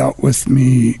 She dealt with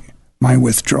my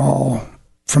withdrawal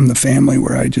from the family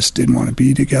where I just didn't want to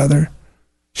be together.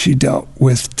 She dealt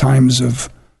with times of,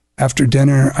 after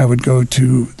dinner, I would go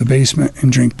to the basement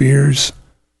and drink beers.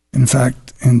 In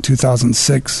fact, in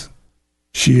 2006,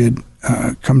 she had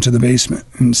come to the basement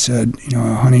and said,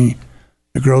 honey,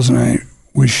 the girls and I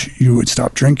wish you would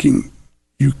stop drinking.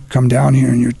 You come down here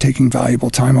and you're taking valuable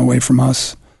time away from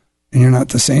us, and you're not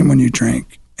the same when you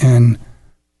drink. And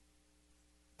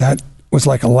that was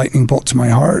like a lightning bolt to my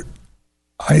heart.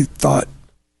 I thought,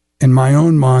 in my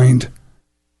own mind,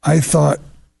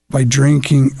 by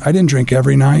drinking, I didn't drink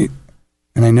every night,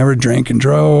 and I never drank and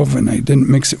drove, and I didn't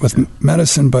mix it with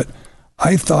medicine, but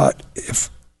I thought, if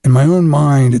in my own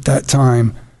mind at that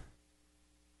time,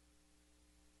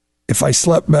 if I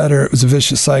slept better, it was a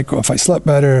vicious cycle. If I slept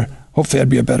better, hopefully I'd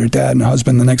be a better dad and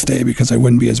husband the next day because I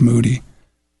wouldn't be as moody.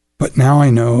 But now I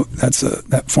know that's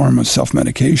that form of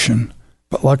self-medication.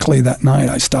 But luckily that night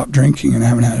I stopped drinking and I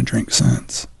haven't had a drink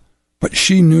since. But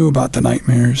she knew about the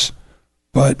nightmares.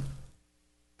 But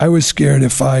I was scared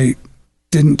if I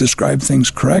didn't describe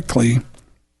things correctly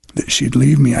that she'd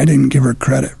leave me. I didn't give her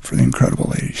credit for the incredible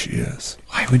lady she is.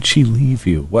 Why would she leave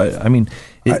you? What? I mean,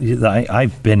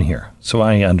 I've been here, so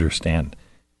I understand.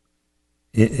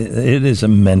 It is a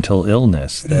mental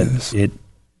illness.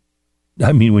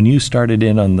 When you started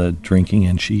in on the drinking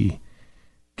and she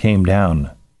came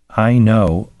down, I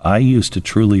know I used to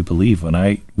truly believe when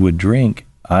I would drink,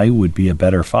 I would be a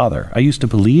better father. I used to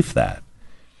believe that.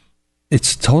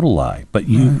 It's a total lie, but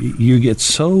you get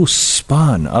so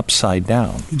spun upside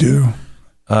down. You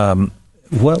do.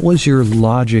 What was your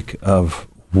logic of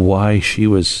why she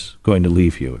was going to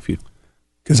leave you?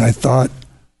 Because I thought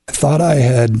I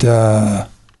had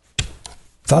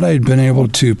been able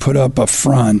to put up a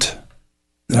front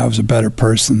that I was a better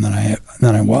person than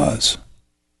I was.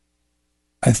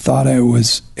 I thought I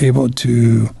was able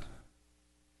to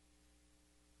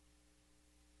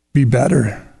be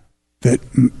better, that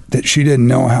she didn't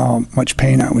know how much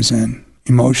pain I was in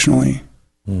emotionally,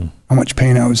 how much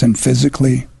pain I was in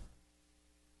physically.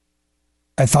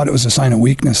 I thought it was a sign of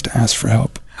weakness to ask for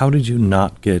help. How did you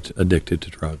not get addicted to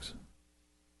drugs?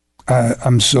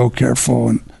 I'm so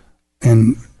careful,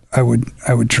 and I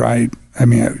would try. I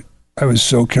mean, I was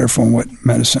so careful in what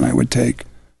medicine I would take.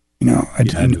 You know,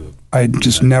 I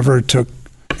just never took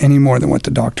any more than what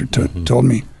the doctor told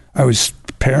me. I was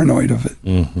paranoid of it,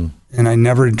 and I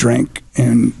never drank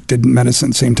and did medicine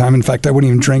at the same time. In fact, I wouldn't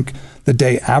even drink the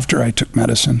day after I took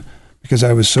medicine because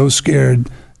I was so scared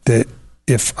that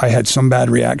if I had some bad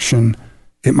reaction,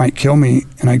 it might kill me.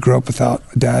 And I grew up without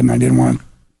a dad, and I didn't want to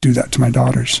do that to my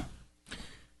daughters.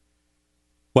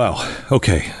 Wow.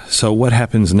 Okay. So what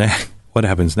happens next? What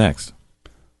happens next?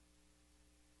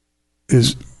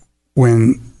 Is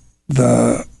when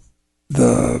the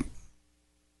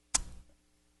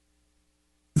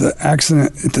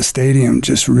accident at the stadium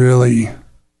just really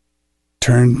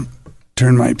turned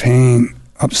my pain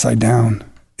upside down.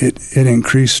 It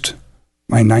increased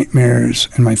my nightmares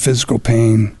and my physical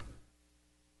pain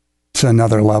to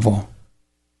another level.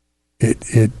 I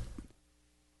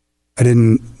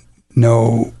didn't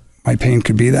know my pain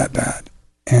could be that bad,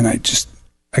 and I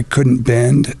couldn't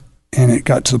bend, and it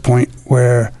got to the point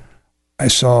where I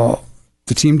saw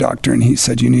the team doctor, and he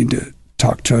said, you need to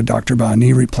talk to a doctor about a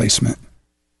knee replacement.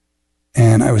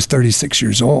 And I was 36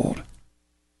 years old.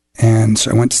 And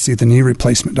so I went to see the knee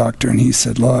replacement doctor, and he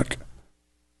said, look,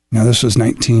 now this was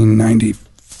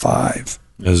 1995.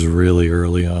 It was really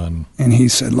early on. And he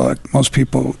said, look, most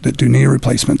people that do knee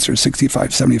replacements are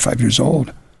 65, 75 years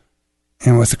old.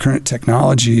 And with the current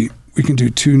technology, we can do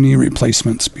 2 knee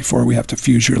replacements before we have to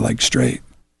fuse your leg straight.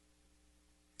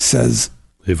 He says,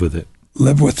 live with it.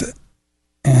 Live with it.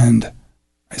 And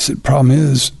I said, problem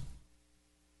is,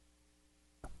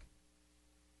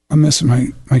 I'm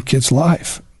missing my kid's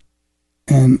life.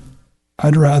 And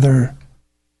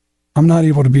I'm not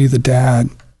able to be the dad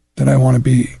that I want to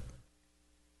be.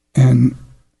 And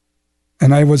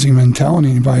I wasn't even telling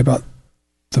anybody about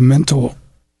the mental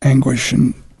anguish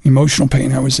and emotional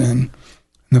pain I was in. And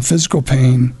the physical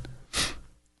pain,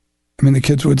 I mean, the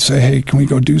kids would say, hey, can we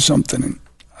go do something? And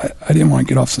I didn't want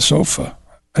to get off the sofa.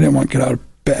 I didn't want to get out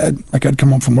of bed. Like, I'd come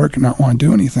home from work and not want to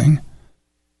do anything.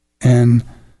 And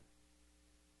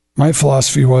my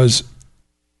philosophy was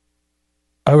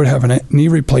I would have a knee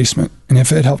replacement. And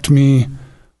if it helped me,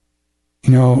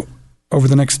 you know, over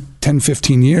the next 10,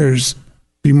 15 years,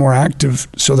 be more active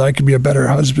so that I could be a better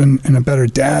husband and a better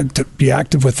dad to be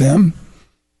active with them,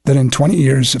 that in 20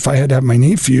 years, if I had to have my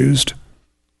knee fused,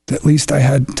 at least I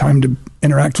had time to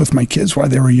interact with my kids while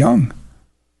they were young.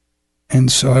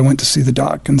 And so I went to see the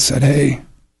doc and said, hey,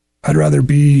 I'd rather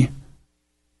be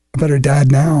a better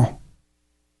dad now.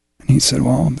 And he said,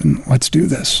 well, then let's do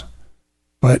this.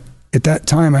 But at that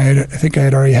time, I think I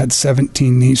had already had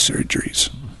 17 knee surgeries.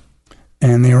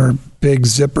 And they were big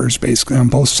zippers basically on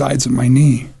both sides of my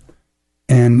knee.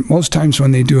 And most times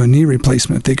when they do a knee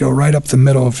replacement, they go right up the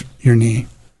middle of your knee.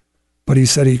 But he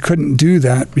said he couldn't do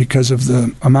that because of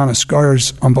the amount of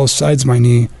scars on both sides of my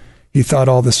knee. He thought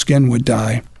all the skin would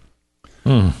die.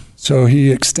 So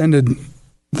he extended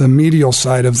the medial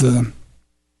side of the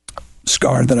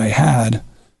scar that I had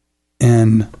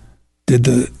and did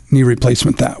the knee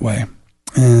replacement that way.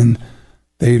 And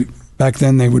back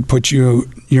then they would put your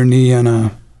knee in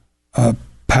a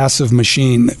passive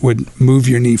machine that would move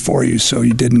your knee for you so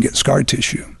you didn't get scar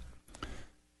tissue.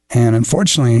 And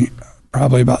unfortunately,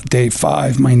 probably about day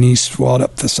 5, my knee swelled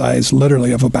up the size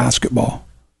literally of a basketball.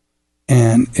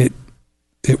 And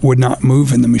it would not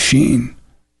move in the machine.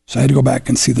 So I had to go back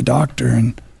and see the doctor.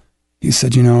 And he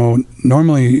said, you know,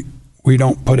 normally we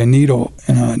don't put a needle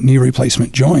in a knee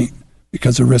replacement joint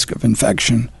because of risk of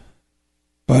infection.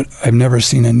 But I've never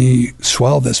seen a knee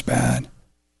swell this bad.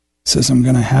 He says, I'm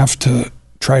going to have to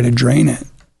try to drain it,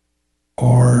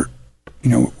 or, you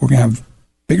know, we're going to have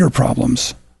bigger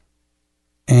problems.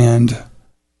 And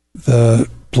the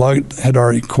blood had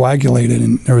already coagulated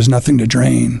and there was nothing to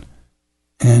drain.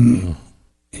 And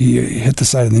he hit the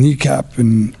side of the kneecap,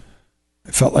 and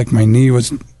it felt like my knee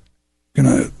was going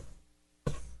to,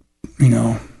 you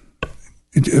know,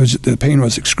 the pain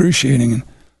was excruciating. And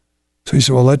so he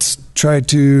said, well, let's try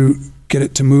to get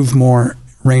it to move more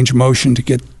range of motion to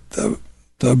get the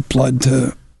blood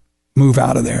to move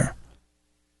out of there.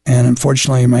 And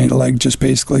unfortunately, my leg just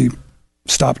basically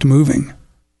stopped moving.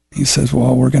 He says,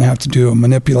 well, we're going to have to do a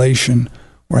manipulation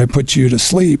where I put you to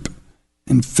sleep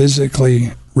and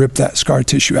physically rip that scar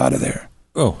tissue out of there.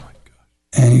 Oh, my God.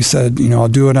 And he said, I'll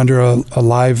do it under a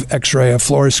live x-ray, a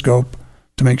fluoroscope,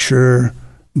 to make sure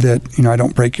that, I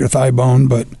don't break your thigh bone,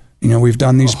 but, we've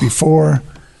done these before,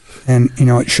 and,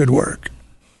 it should work.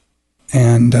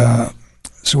 And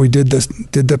so we did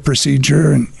the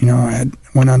procedure, and, I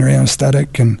went under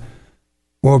anesthetic and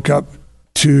woke up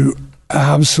to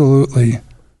absolutely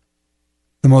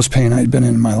the most pain I'd been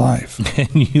in my life. And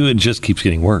it just keeps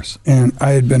getting worse. And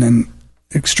I had been in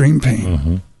extreme pain.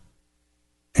 Mm-hmm.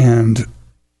 And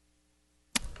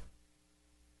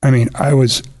I mean, I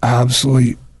was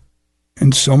absolutely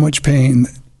in so much pain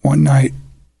that one night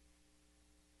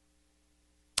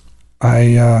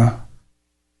I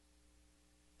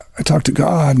talked to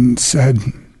God and said,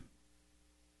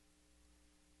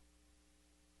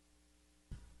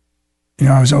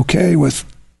 I was okay with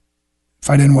if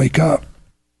I didn't wake up,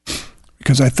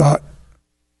 because I thought,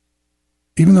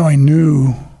 even though I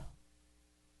knew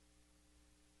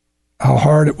how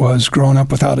hard it was growing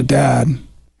up without a dad,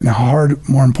 and how hard,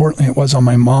 more importantly, it was on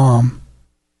my mom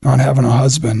not having a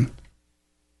husband,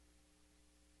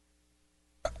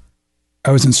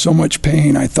 I was in so much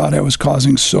pain. I thought I was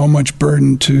causing so much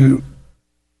burden to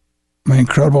my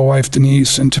incredible wife,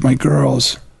 Denise, and to my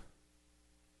girls.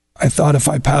 I thought if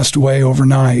I passed away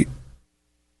overnight,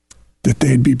 that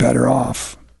they'd be better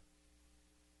off.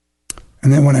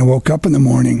 And then when I woke up in the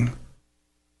morning,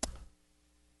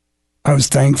 I was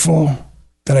thankful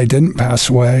that I didn't pass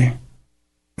away.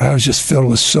 I was just filled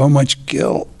with so much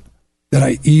guilt that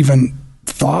I even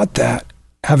thought that,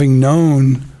 having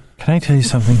known. Can I tell you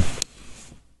something?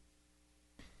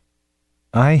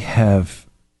 I've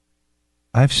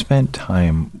spent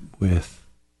time with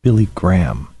Billy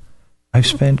Graham. I've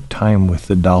spent time with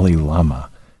the Dalai Lama.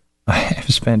 I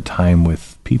have spent time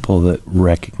with people that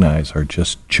recognize are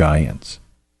just giants.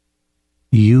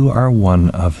 You are one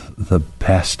of the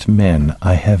best men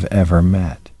I have ever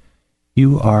met.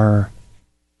 You are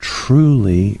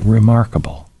truly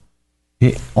remarkable.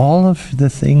 All of the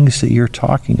things that you're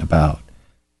talking about,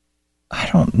 I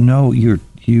don't know, you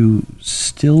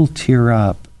still tear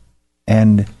up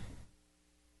and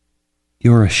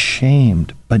you're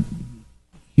ashamed, but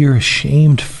you're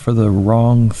ashamed for the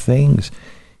wrong things.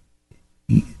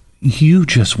 You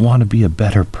just want to be a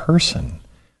better person.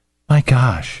 My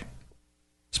gosh.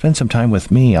 Spend some time with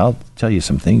me. I'll tell you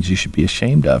some things you should be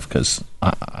ashamed of, because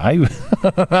I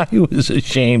was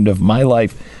ashamed of my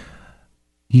life.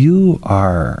 You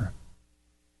are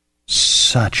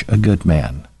such a good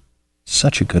man.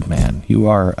 Such a good man.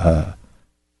 You're a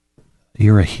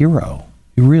hero.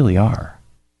 You really are.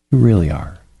 You really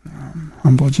are. I'm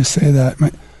humbled to say that.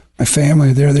 My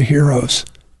family, they're the heroes,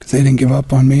 because they didn't give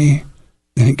up on me.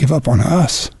 They didn't give up on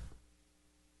us.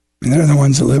 And they're the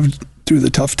ones that lived through the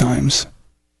tough times.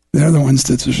 They're the ones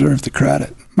that deserve the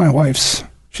credit. My wife's,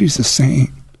 she's a saint.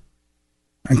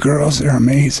 My girls, they're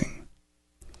amazing.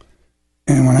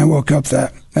 And when I woke up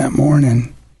that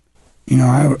morning,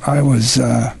 I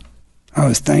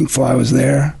was thankful I was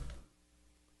there.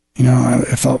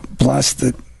 I felt blessed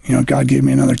that, God gave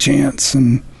me another chance,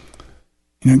 and,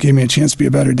 gave me a chance to be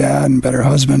a better dad and better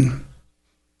husband.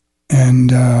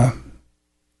 And,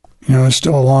 it's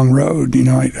still a long road.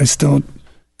 I still,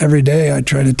 every day I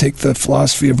try to take the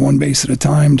philosophy of one base at a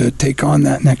time to take on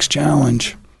that next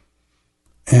challenge.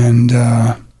 And,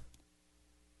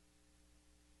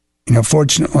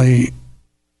 fortunately,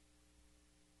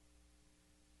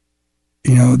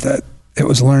 that it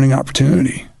was a learning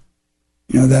opportunity.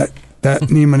 That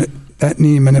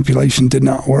knee manipulation did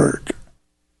not work.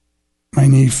 My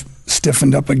knee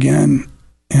stiffened up again,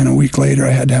 and a week later I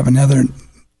had to have another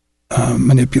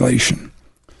manipulation,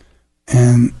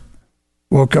 and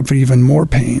woke up with even more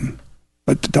pain.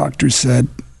 But the doctor said,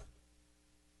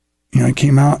 I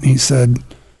came out and he said,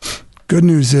 good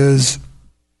news is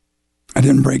I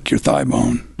didn't break your thigh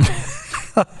bone.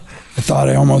 I thought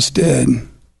I almost did,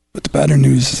 but the better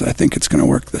news is I think it's going to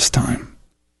work this time,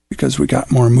 because we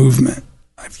got more movement.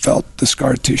 I felt the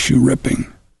scar tissue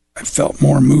ripping. I felt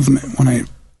more movement when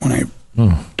I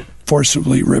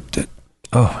forcibly ripped it.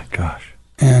 Oh my gosh.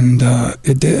 And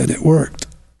it did. It worked.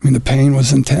 I mean, the pain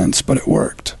was intense, but it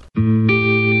worked.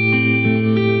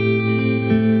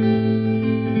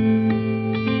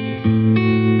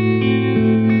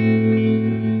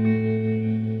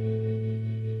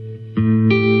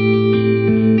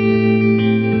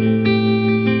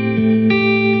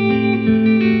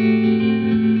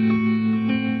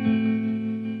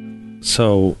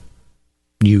 So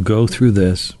you go through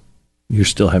this. You're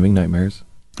still having nightmares?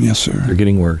 Yes, sir. They're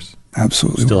getting worse.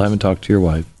 Absolutely. Still worse. haven't talked to your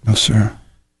wife? No, sir.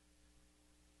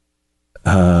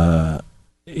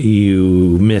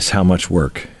 You miss how much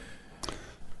work?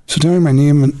 So during my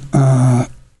knee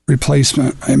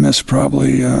replacement, I missed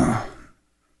probably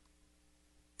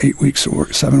 8 weeks of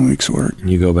work, 7 weeks of work.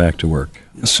 You go back to work.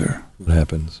 Yes, sir. What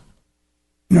happens?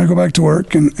 I go back to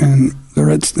work, and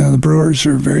the Brewers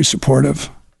are very supportive.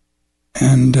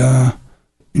 And, I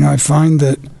find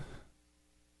that,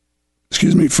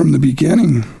 from the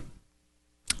beginning,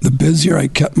 the busier I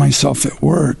kept myself at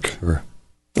work, Sure.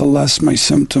 the less my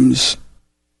symptoms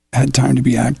had time to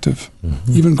be active.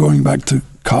 Mm-hmm. Even going back to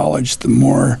college, the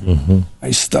more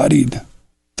I studied,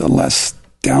 the less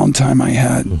downtime I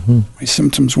had. My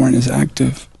symptoms weren't as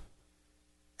active.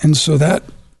 And so that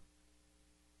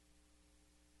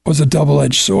was a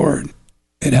double-edged sword.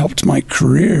 It helped my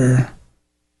career.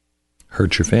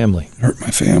 Hurt your family. Hurt my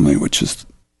family, which is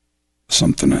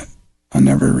something I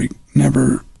never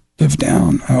lived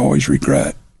down. I always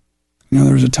regret.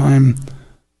 There was a time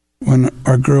when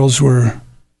our girls were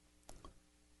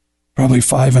probably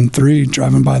 5 and 3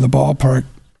 driving by the ballpark.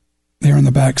 They were in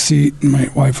the back seat, and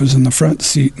my wife was in the front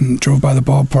seat and drove by the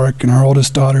ballpark, and our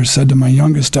oldest daughter said to my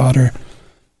youngest daughter,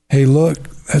 "Hey, look,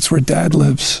 that's where Dad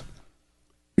lives,"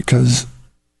 because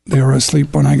they were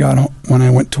asleep when I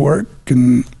went to work,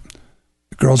 and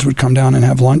the girls would come down and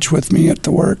have lunch with me at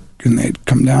the work, and they'd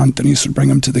come down. Denise would bring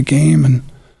them to the game, and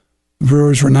the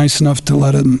Brewers were nice enough to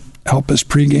let them help us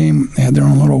pregame. They had their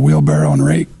own little wheelbarrow and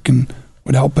rake and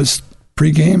would help us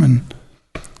pregame, and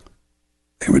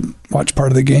they would watch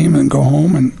part of the game and go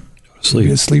home and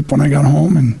be asleep when I got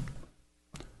home, and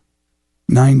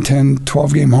 9, 10,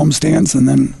 12 game homestands, and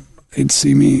then they'd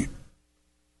see me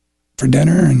for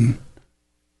dinner, and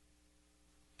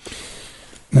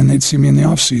then they'd see me in the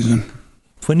off season.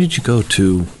 When did you go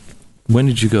to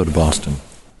Boston?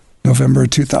 November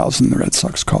 2000, the Red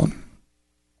Sox called.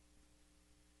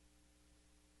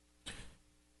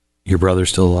 Your brother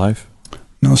still alive?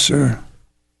 No, sir.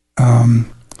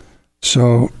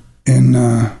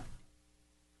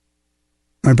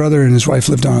 My brother and his wife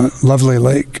lived on a lovely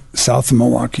lake south of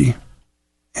Milwaukee,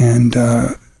 and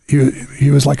he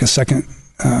was like a second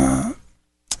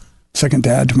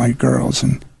dad to my girls,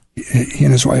 and he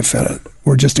and his wife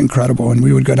were just incredible. And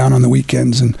we would go down on the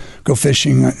weekends and go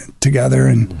fishing together,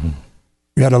 and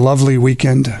we had a lovely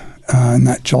weekend in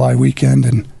that July weekend.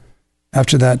 And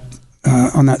after that,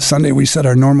 on that Sunday, we said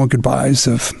our normal goodbyes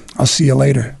of "I'll see you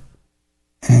later,"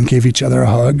 and gave each other a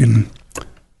hug. And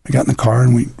I got in the car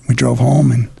and we drove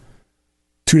home. And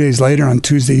 2 days later, on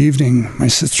Tuesday evening, my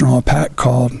sister-in-law Pat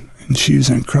called, and she's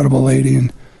an incredible lady,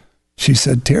 and she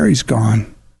said, "Terry's gone."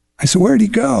 I said, "Where'd he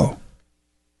go?"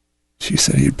 She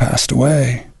said he had passed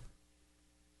away.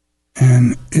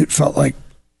 And it felt like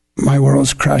my world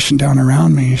was crashing down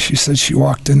around me. She said she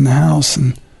walked in the house,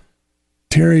 and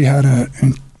Terry had a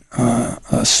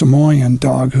Samoyed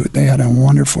dog who they had a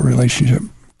wonderful relationship,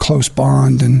 close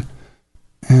bond, and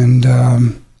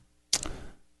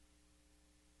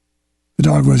the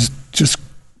dog was just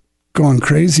going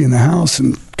crazy in the house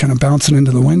and kind of bouncing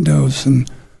into the windows. And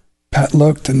Pat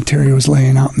looked, and Terry was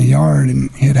laying out in the yard, and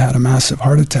he had a massive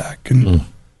heart attack. And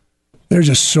there's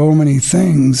just so many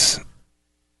things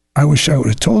I wish I would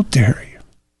have told Terry.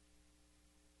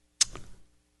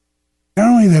 Not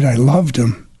only that I loved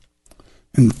him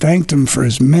and thanked him for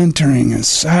his mentoring, his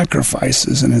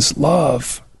sacrifices, and his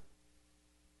love.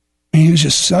 I mean, he was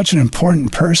just such an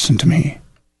important person to me.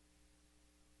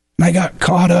 And I got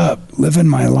caught up living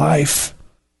my life,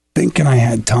 thinking I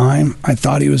had time. I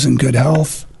thought he was in good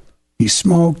health. He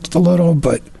smoked a little,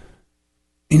 but,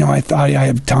 I thought I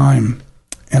had time.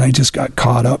 And I just got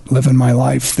caught up living my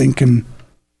life thinking,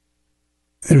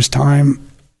 there's time.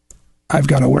 I've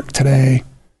got to work today.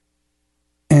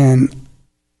 And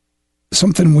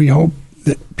something we hope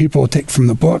that people will take from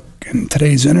the book and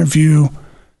today's interview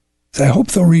is I hope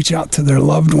they'll reach out to their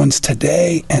loved ones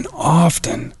today and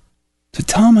often to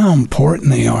tell them how important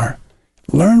they are.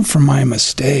 Learn from my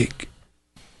mistake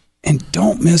and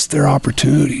don't miss their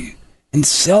opportunity and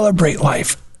celebrate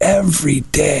life every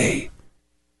day.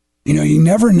 You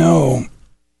never know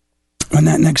when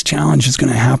that next challenge is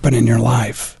going to happen in your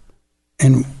life,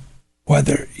 and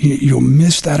whether you'll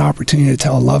miss that opportunity to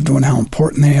tell a loved one how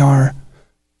important they are,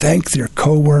 thank their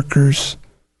coworkers.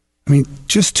 I mean,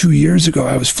 just 2 years ago,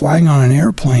 I was flying on an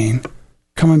airplane,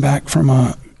 coming back from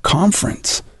a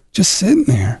conference, just sitting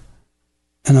there,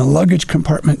 and a luggage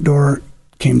compartment door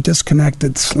came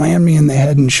disconnected, slammed me in the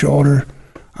head and shoulder.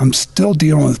 I'm still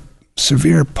dealing with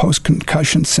severe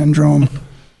post-concussion syndrome,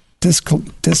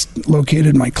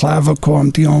 dislocated my clavicle. I'm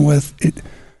dealing with it.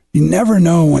 You never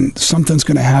know when something's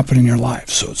going to happen in your life.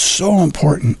 So it's so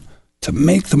important to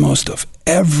make the most of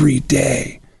every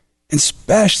day, and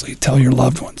especially tell your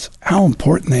loved ones how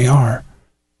important they are.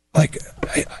 Like,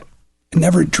 I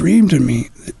never dreamed in me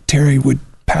that Terry would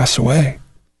pass away.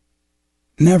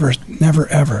 Never, never,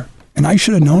 ever. And I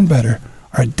should have known better.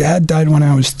 Our dad died when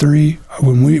I was 3.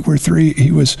 When we were 3,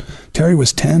 Terry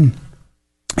was 10.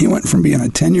 He went from being a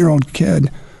 10-year-old kid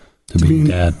to being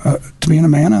dad, to being a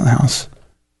man of the house,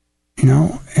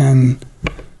 and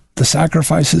the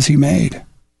sacrifices he made.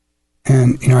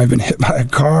 And, I've been hit by a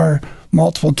car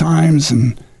multiple times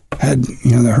and had,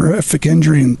 the horrific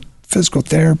injury and physical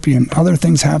therapy and other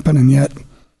things happen. And yet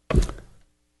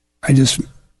I just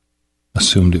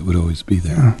assumed it would always be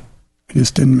there. Yeah, I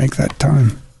just didn't make that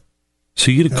time.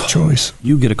 So you get a choice.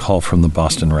 You get a call from the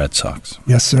Boston Red Sox.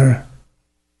 Yes, sir.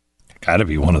 Got to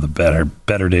be one of the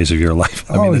better days of your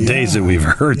life. I mean, the days that we've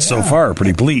heard so far are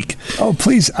pretty bleak. Oh,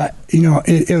 please.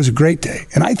 It was a great day.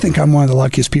 And I think I'm one of the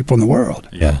luckiest people in the world.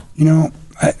 Yeah.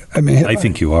 I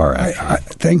think you are, actually.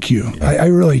 Thank you. Yeah. I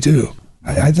really do.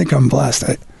 I think I'm blessed.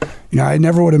 I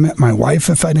never would have met my wife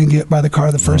if I didn't get hit by the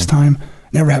car the first time.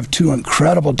 Never have 2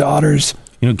 incredible daughters.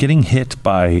 Getting hit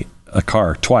by a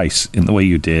car twice in the way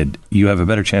you did, you have a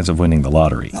better chance of winning the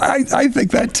lottery. I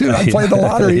think that too. I played the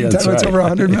lottery That's it's over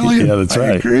 $100 million. Yeah, that's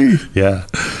right. I agree. Yeah.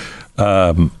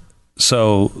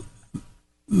 So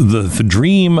the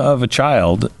dream of a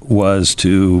child was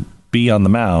to be on the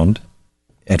mound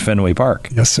at Fenway Park.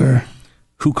 Yes, sir.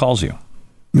 Who calls you?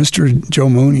 Mr. Joe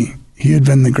Mooney. He had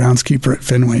been the groundskeeper at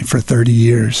Fenway for 30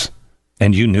 years.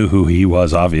 And you knew who he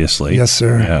was, obviously. Yes,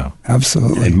 sir. Yeah.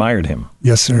 Absolutely. Admired him.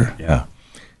 Yes, sir. Yeah.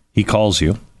 He calls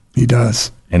you. He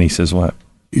does. And he says what?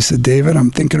 He said, David,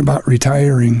 I'm thinking about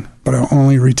retiring, but I'll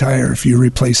only retire if you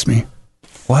replace me.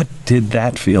 What did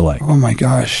that feel like? Oh, my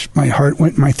gosh. My heart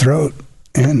went in my throat,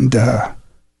 and I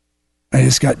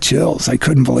just got chills. I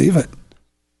couldn't believe it.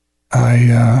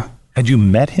 Had you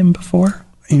met him before?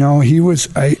 He was,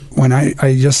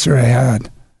 yes, sir, I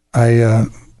had.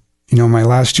 My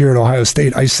last year at Ohio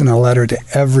State, I sent a letter to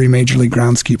every major league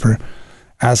groundskeeper,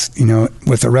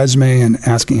 with a resume and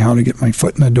asking how to get my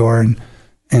foot in the door.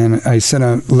 And I sent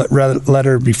a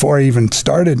letter before I even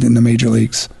started in the major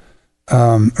leagues,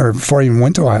 or before I even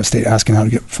went to Ohio State, asking how to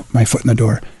get my foot in the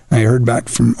door. And I heard back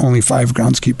from only 5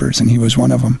 groundskeepers, and he was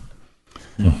one of them.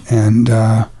 And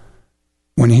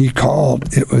when he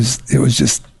called, it was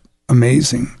just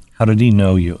amazing. How did he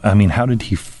know you? I mean, how did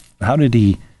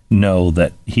he know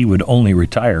that he would only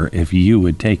retire if you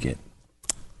would take it?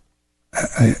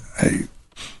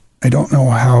 I don't know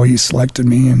how he selected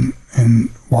me and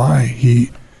why.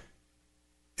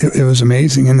 It was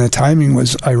amazing, and the timing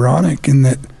was ironic in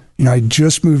that, I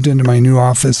just moved into my new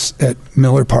office at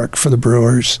Mellor Park for the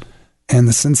Brewers, and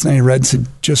the Cincinnati Reds had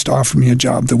just offered me a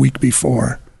job the week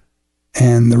before.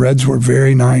 And the Reds were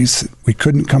very nice. We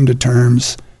couldn't come to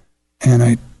terms,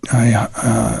 and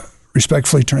I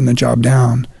respectfully turned the job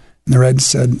down. And the Reds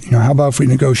said, how about if we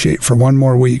negotiate for 1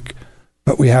 more week,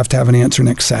 but we have to have an answer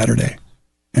next Saturday.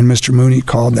 And Mr. Mooney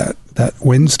called that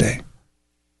Wednesday.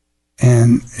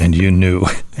 And you knew.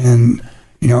 And,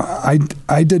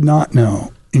 I did not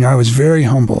know. I was very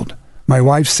humbled. My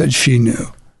wife said she knew.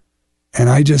 And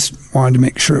I just wanted to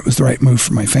make sure it was the right move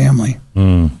for my family.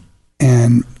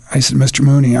 And I said, Mr.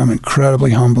 Mooney, I'm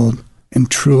incredibly humbled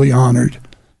and truly honored,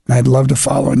 and I'd love to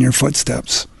follow in your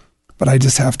footsteps, but I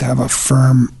just have to have a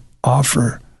firm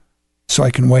offer so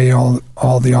I can weigh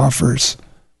all the offers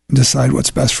and decide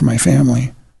what's best for my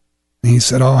family. And he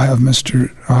said, I'll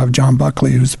have John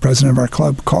Buckley, who's the president of our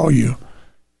club, call you.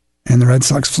 And the Red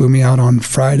Sox flew me out on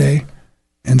Friday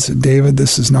and said, David,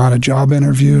 this is not a job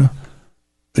interview.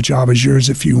 The job is yours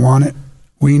if you want it.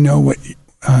 We know what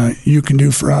you can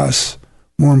do for us.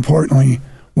 More importantly,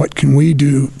 what can we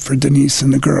do for Denise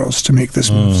and the girls to make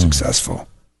this move successful?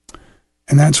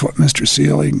 And that's what Mr.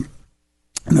 Seelig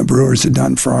and the Brewers had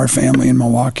done for our family in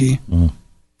Milwaukee.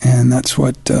 And that's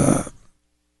what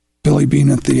Billy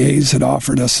Bean at the A's had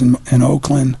offered us in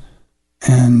Oakland.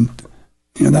 And,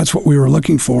 that's what we were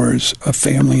looking for, is a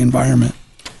family environment.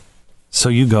 So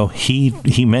you go,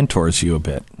 he mentors you a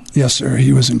bit. Yes, sir.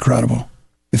 He was incredible.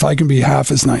 If I can be half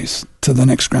as nice to the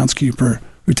next groundskeeper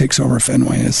who takes over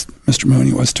Fenway as Mr.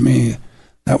 Mooney was to me,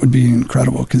 that would be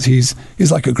incredible, because he's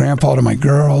like a grandpa to my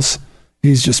girls.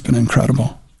 He's just been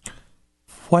incredible.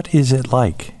 What is it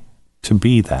like to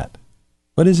be that?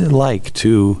 What is it like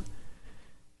to,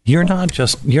 you're not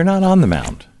on the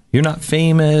mound. You're not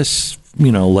famous,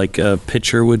 like a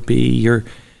pitcher would be.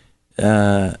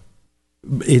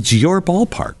 It's your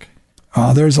ballpark.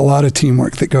 There's a lot of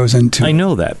teamwork that goes into it. I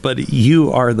know that, but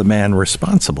you are the man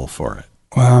responsible for it.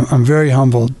 Well, I'm very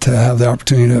humbled to have the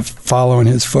opportunity to follow in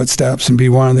his footsteps and be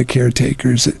one of the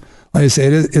caretakers. Like I say,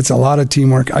 it's a lot of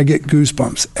teamwork. I get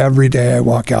goosebumps every day I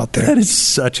walk out there. That is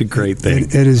such a great thing.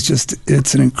 It is just,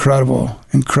 it's an incredible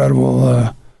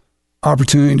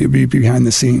opportunity to be behind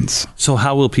the scenes. So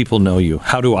how will people know you?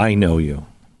 How do I know you?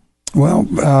 Well,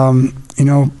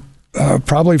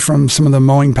 probably from some of the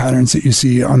mowing patterns that you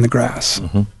see on the grass.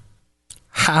 Mm-hmm.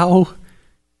 How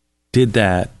did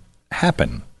that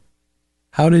happen?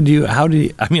 I mean,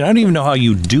 I don't even know how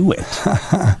you do it.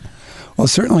 Well,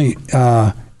 certainly,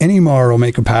 any mower will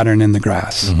make a pattern in the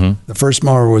grass. Mm-hmm. The first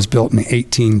mower was built in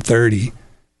 1830,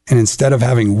 and instead of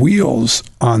having wheels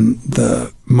on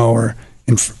the mower,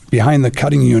 behind the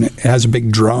cutting unit, it has a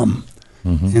big drum.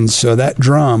 Mm-hmm. And so that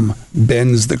drum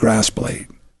bends the grass blade.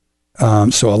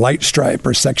 So a light stripe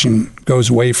or section goes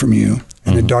away from you,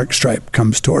 and a dark stripe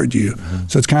comes toward you. Mm-hmm.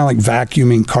 So it's kind of like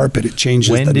vacuuming carpet. It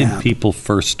changes the nap. When did people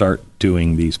first start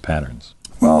doing these patterns?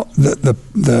 Well,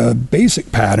 the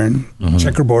basic pattern,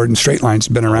 checkerboard and straight lines,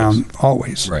 have been around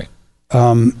always. Right.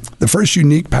 The first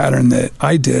unique pattern that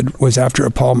I did was after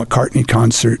a Paul McCartney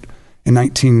concert in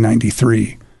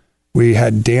 1993. We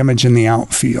had damage in the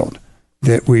outfield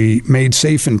that we made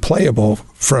safe and playable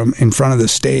from in front of the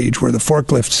stage where the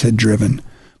forklifts had driven,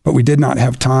 but we did not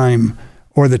have time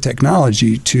or the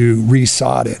technology to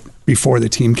resod it before the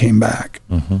team came back.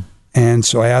 Mm-hmm. And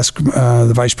so I asked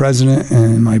the vice president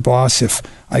and my boss if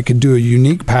I could do a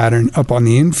unique pattern up on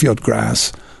the infield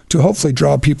grass to hopefully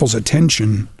draw people's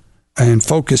attention and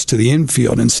focus to the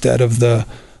infield instead of the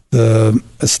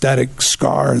aesthetic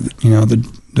scar,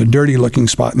 the dirty looking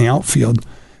spot in the outfield.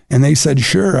 And they said,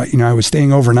 sure. I was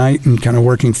staying overnight and kind of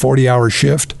working 40-hour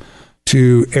shift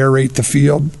to aerate the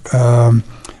field.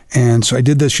 And so I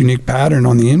did this unique pattern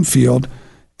on the infield.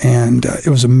 And it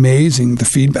was amazing, the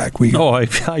feedback we got. Oh,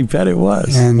 I bet it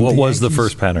was. And what was the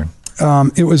first pattern?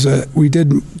 We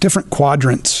did different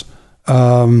quadrants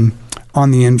on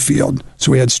the infield.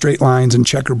 So we had straight lines and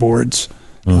checkerboards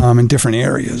in different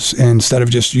areas, and instead of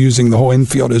just using the whole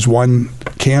infield as one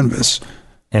canvas.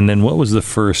 And then what was the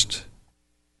first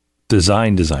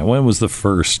design? When was the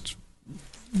first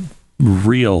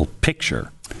real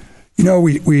picture?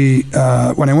 We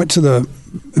when I went to the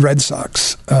Red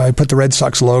Sox, I put the Red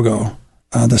Sox logo,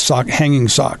 hanging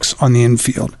socks on the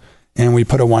infield, and we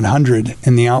put a 100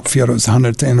 in the outfield. It was the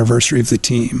 100th anniversary of the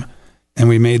team, and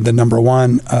we made the number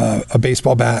 1 a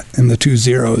baseball bat and the 2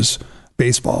 zeros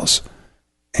baseballs.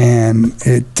 And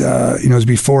it was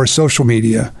before social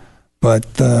media, but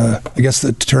I guess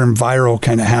the term viral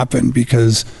kind of happened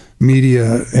because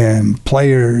media and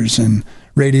players and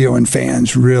radio and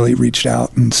fans really reached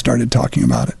out and started talking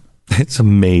about it. It's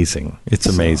amazing. It's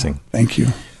amazing. Thank you.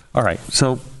 All right.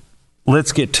 So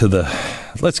let's get to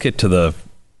the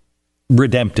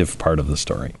redemptive part of the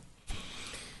story.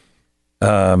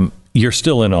 You're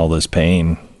still in all this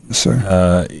pain. Yes,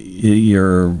 sir.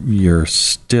 You're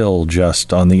still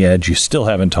just on the edge. You still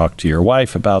haven't talked to your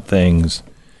wife about things.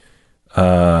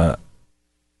 What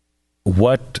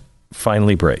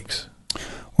finally breaks?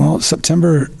 Well,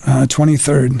 September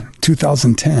 23rd,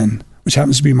 2010, which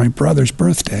happens to be my brother's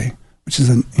birthday, which is,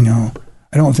 I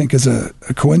don't think is a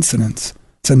coincidence.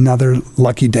 It's another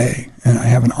lucky day. And I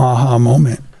have an aha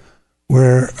moment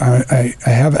where I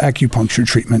have acupuncture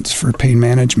treatments for pain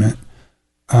management.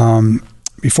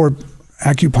 Before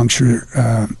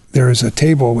acupuncture, there is a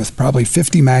table with probably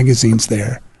 50 magazines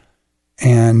there.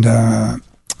 And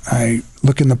I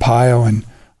look in the pile and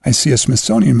I see a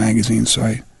Smithsonian magazine. So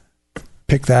I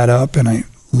pick that up and I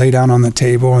lay down on the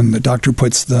table, and the doctor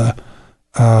puts the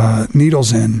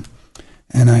needles in.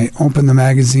 And I open the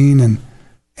magazine,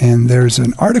 and there's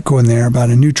an article in there about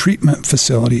a new treatment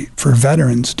facility for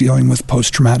veterans dealing with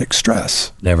post-traumatic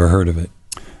stress. Never heard of it.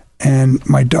 And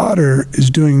my daughter is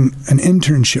doing an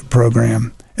internship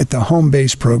program at the Home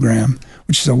Base program,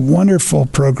 which is a wonderful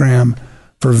program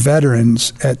for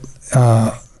veterans at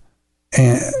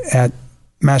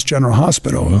Mass General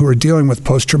Hospital who are dealing with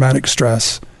post-traumatic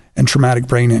stress and traumatic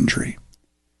brain injury.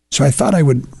 So I thought I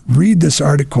would read this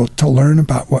article to learn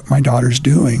about what my daughter's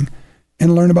doing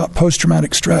and learn about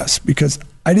post-traumatic stress, because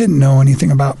I didn't know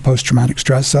anything about post-traumatic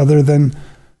stress other than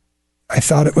I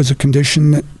thought it was a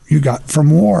condition that you got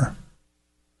from war.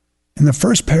 And the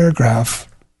first paragraph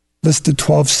listed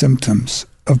 12 symptoms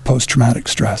of post-traumatic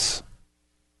stress.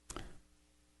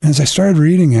 And as I started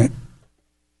reading it,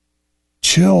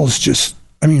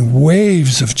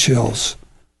 waves of chills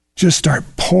just start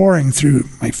pouring through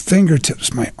my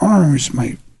fingertips, my arms,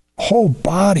 my whole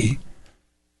body.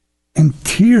 And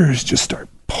tears just start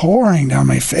pouring down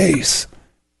my face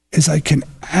as I can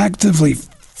actively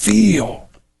feel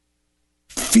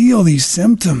these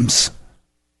symptoms.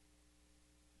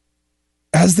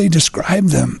 As they describe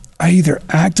them, I either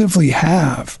actively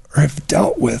have or have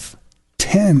dealt with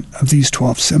 10 of these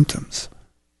 12 symptoms.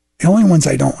 The only ones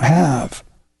I don't have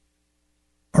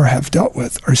or have dealt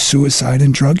with are suicide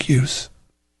and drug use.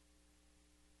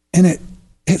 And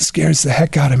it scares the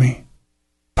heck out of me.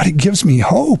 But it gives me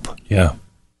hope. Yeah.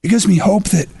 It gives me hope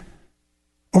that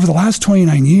over the last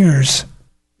 29 years,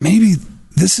 maybe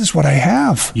this is what I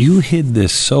have. You hid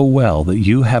this so well that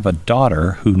you have a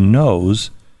daughter who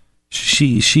knows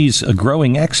she's a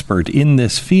growing expert in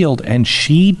this field, and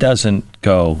she doesn't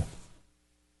go,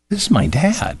 this is my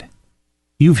dad.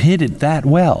 You've hid it that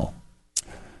well.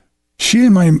 She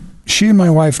and my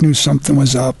wife knew something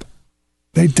was up.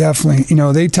 They definitely,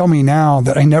 they tell me now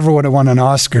that I never would have won an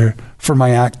Oscar for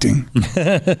my acting.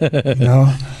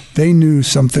 They knew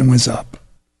something was up.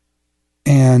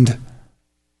 And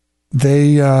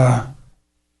they,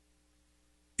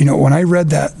 when I read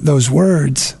those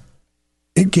words,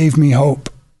 it gave me hope.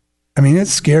 I mean, it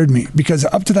scared me because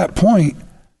up to that point,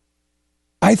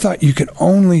 I thought you could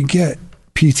only get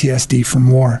PTSD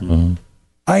from war. Mm-hmm.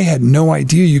 I had no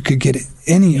idea you could get it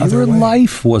any other way. Your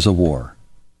life was a war.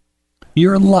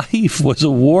 Your life was a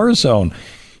war zone.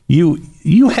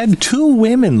 You had two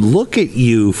women look at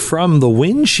you from the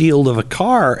windshield of a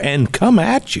car and come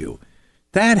at you.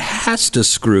 That has to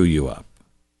screw you up.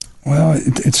 Well,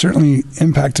 it certainly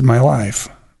impacted my life.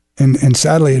 And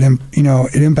sadly,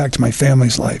 it impacted my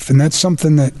family's life. And that's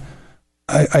something that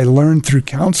I learned through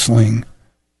counseling,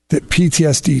 that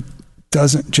PTSD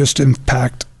doesn't just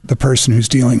impact the person who's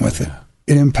dealing with it.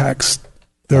 It impacts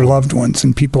their loved ones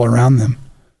and people around them.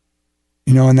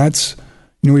 And that's,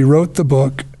 we wrote the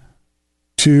book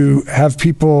to have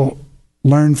people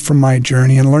learn from my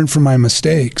journey and learn from my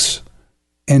mistakes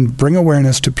and bring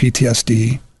awareness to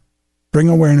PTSD, bring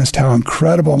awareness to how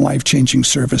incredible and life-changing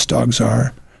service dogs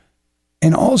are,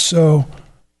 and also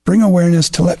bring awareness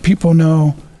to let people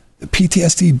know that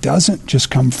PTSD doesn't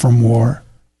just come from war,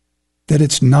 that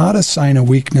it's not a sign of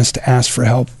weakness to ask for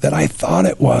help that I thought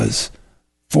it was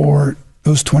for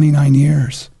those 29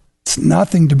 years. It's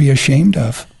nothing to be ashamed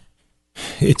of.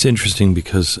 It's interesting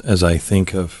because as I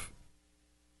think of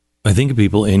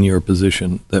people in your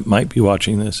position that might be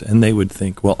watching this and they would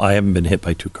think, well, I haven't been hit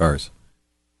by two cars.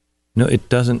 No, it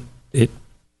doesn't. It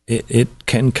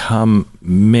can come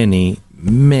many,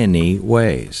 many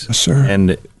ways. Yes, sir.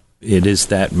 And it is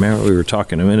that, we were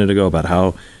talking a minute ago about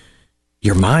how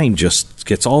your mind just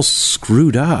gets all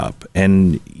screwed up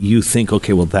and you think,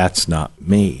 okay, well, that's not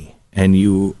me. And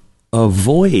you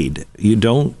avoid, you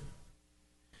don't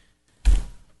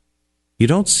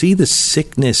see the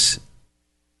sickness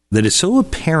that is so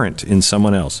apparent in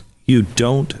someone else. You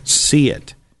don't see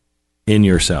it in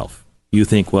yourself. You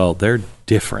think, well, they're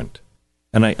different.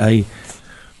 And I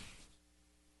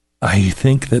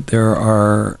think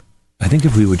that I think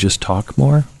if we would just talk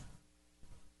more,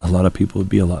 a lot of people would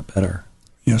be a lot better.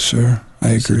 Yes, sir. I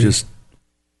agree. So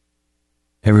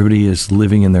everybody is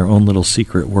living in their own little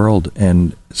secret world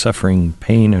and suffering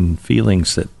pain and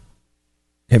feelings that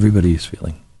everybody is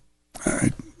feeling.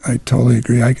 I totally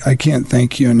agree. I can't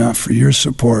thank you enough for your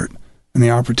support and the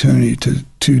opportunity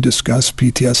to discuss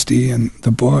PTSD and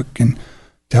the book and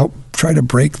to help try to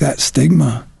break that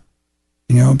stigma,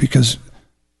 because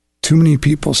too many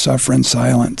people suffer in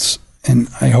silence. And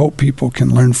I hope people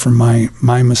can learn from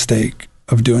my mistake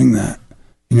of doing that.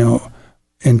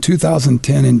 In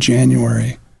 2010, in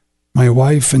January, my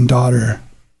wife and daughter,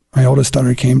 my oldest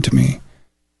daughter, came to me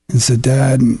and said,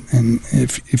 Dad, and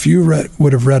if you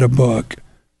would have read a book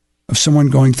of someone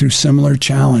going through similar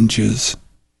challenges,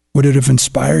 would it have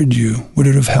inspired you? Would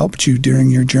it have helped you during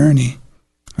your journey?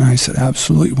 And I said,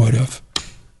 absolutely would have. And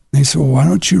they said, well, why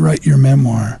don't you write your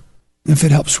memoir? And if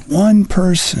it helps one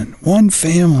person, one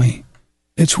family,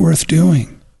 it's worth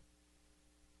doing.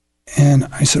 And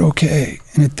I said, okay.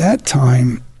 And at that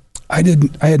time, I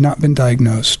had not been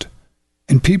diagnosed.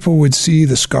 And people would see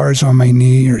the scars on my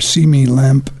knee or see me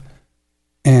limp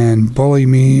and bully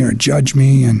me or judge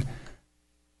me. And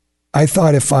I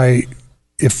thought if I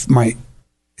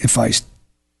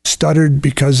stuttered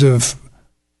because of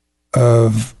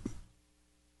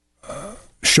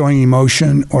showing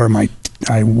emotion or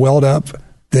I welled up,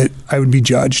 that I would be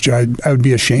judged or I would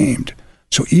be ashamed.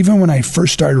 So even when I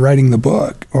first started writing the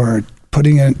book or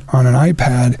putting it on an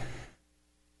iPad,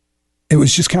 it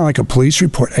was just kind of like a police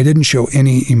report. I didn't show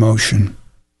any emotion.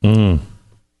 Mm.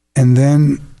 And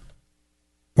then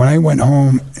when I went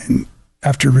home and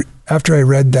after I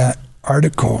read that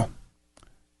article,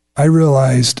 I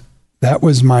realized that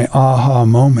was my aha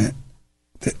moment,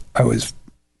 that I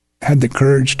had the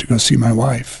courage to go see my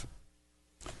wife.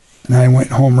 And I went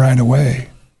home right away.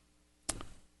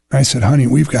 I said, honey,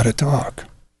 we've got to talk.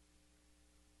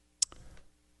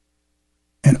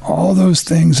 all those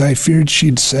things I feared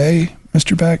she'd say,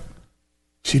 Mr. Beck,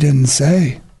 she didn't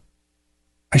say.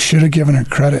 I should have given her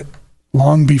credit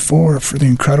long before for the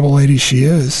incredible lady she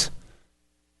is.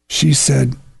 She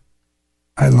said,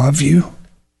 I love you.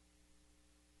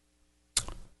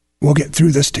 We'll get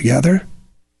through this together.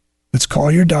 Let's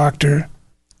call your doctor.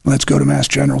 Let's go to Mass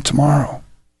General tomorrow.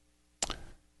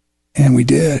 And we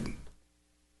did.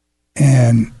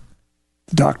 And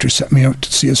the doctor set me up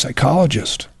to see a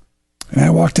psychologist. And I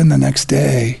walked in the next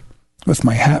day with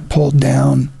my hat pulled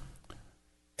down.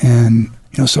 And,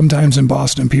 sometimes in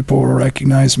Boston, people will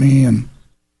recognize me. And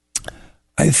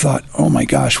I thought, oh my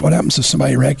gosh, what happens if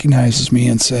somebody recognizes me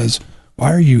and says,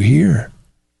 why are you here?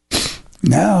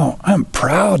 Now I'm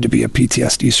proud to be a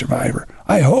PTSD survivor.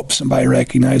 I hope somebody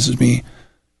recognizes me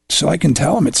so I can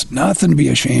tell them it's nothing to be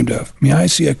ashamed of. I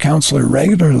see a counselor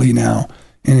regularly now.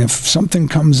 And if something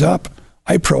comes up,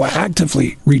 I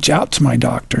proactively reach out to my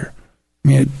doctor.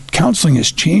 Counseling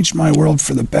has changed my world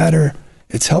for the better.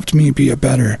 It's helped me be a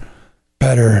better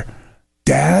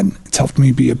dad. It's helped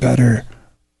me be a better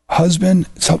husband.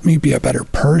 It's helped me be a better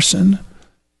person.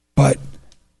 But,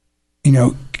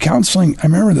 counseling, I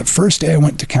remember the first day I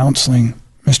went to counseling,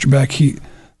 Mr. Beck,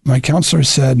 my counselor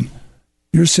said,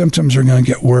 your symptoms are going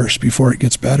to get worse before it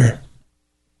gets better,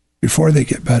 before they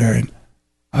get better. And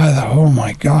I thought, oh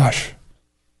my gosh.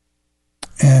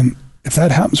 And if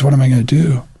that happens, what am I going to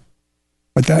do?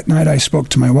 But that night I spoke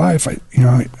to my wife. I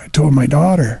told my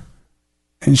daughter,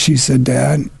 and she said,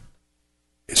 Dad,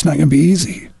 it's not going to be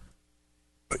easy,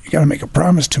 but you got to make a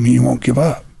promise to me you won't give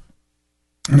up.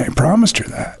 And I promised her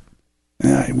that.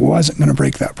 And I wasn't going to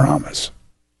break that promise.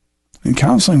 And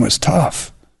counseling was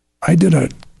tough. I did a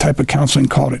type of counseling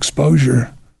called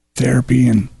exposure therapy,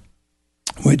 in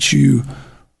which you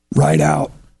write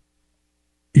out,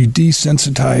 you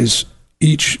desensitize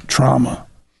each trauma.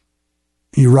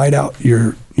 You write out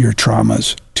your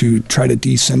traumas to try to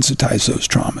desensitize those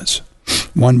traumas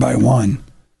one by one.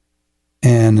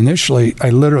 And initially, I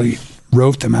literally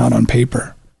wrote them out on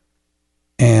paper.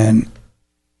 And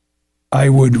I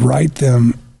would write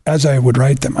them, as I would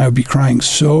write them, I would be crying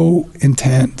so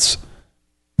intense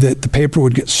that the paper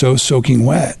would get so soaking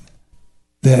wet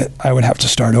that I would have to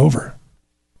start over.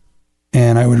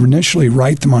 And I would initially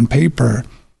write them on paper,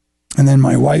 and then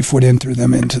my wife would enter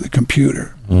them into the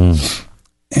computer.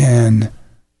 And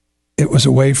it was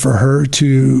a way for her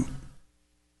to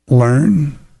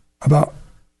learn about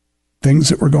things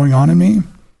that were going on in me.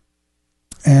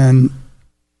 And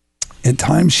at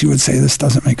times she would say, this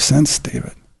doesn't make sense,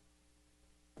 David.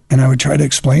 And I would try to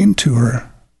explain to her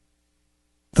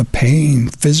the pain,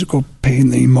 physical pain,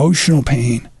 the emotional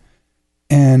pain.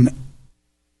 And,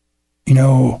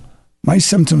 my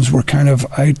symptoms were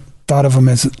I thought of them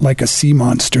as like a sea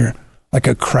monster, like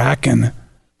a kraken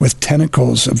with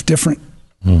tentacles of different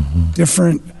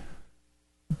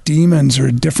demons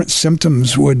or different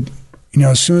symptoms would,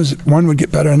 as soon as one would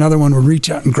get better, another one would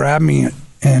reach out and grab me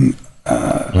and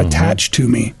attach to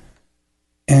me.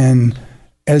 And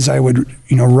as I would,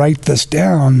 write this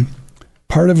down,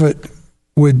 part of it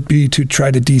would be to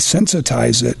try to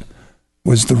desensitize it,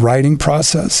 was the writing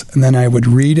process. And then I would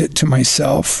read it to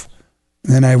myself.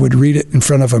 And then I would read it in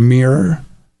front of a mirror.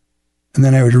 And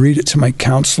then I would read it to my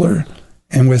counselor.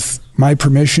 And with my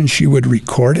permission, she would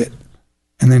record it.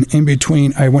 And then in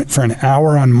between, I went for an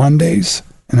hour on Mondays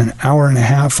and an hour and a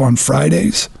half on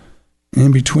Fridays. And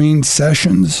in between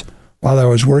sessions, while I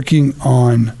was working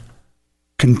on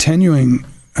continuing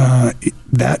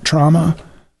that trauma,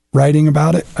 writing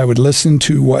about it, I would listen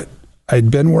to what I'd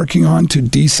been working on to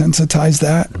desensitize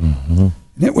that. And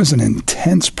it was an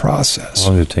intense process. How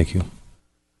long did it take you?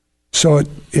 So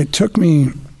it took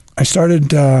me, I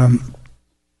started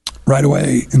right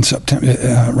away in September,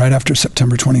 right after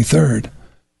September 23rd.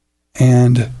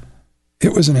 And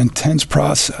it was an intense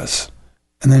process.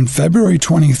 And then February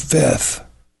 25th,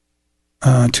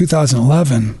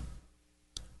 2011,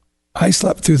 I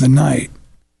slept through the night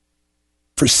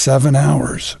for 7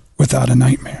 hours without a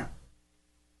nightmare.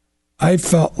 I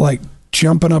felt like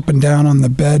jumping up and down on the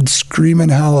bed, screaming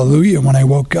hallelujah when I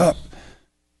woke up.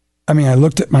 I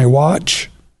looked at my watch.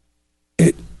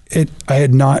 I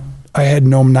had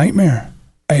no nightmare.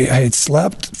 I had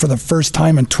slept for the first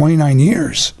time in 29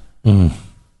 years.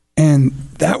 And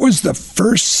that was the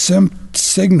first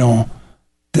signal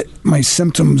that my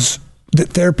symptoms, that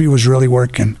therapy was really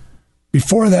working.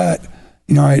 Before that,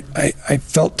 I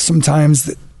felt sometimes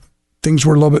that things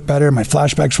were a little bit better. My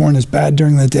flashbacks weren't as bad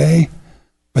during the day.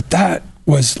 But that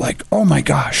was like, oh my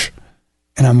gosh.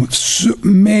 And I'm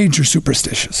major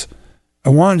superstitious. I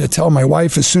wanted to tell my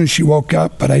wife as soon as she woke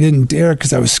up, but I didn't dare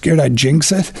because I was scared I'd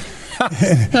jinx it.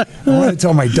 I wanted to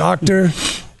tell my doctor.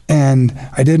 And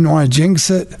I didn't want to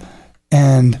jinx it.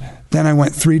 And then I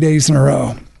went 3 days in a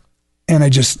row. And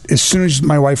as soon as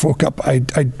my wife woke up,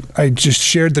 I just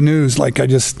shared the news.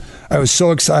 I was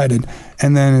so excited.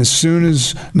 And then as soon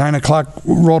as 9 o'clock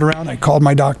rolled around, I called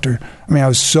my doctor. I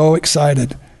was so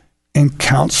excited. And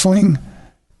counseling,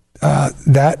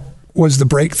 that was the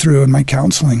breakthrough in my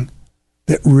counseling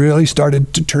that really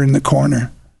started to turn the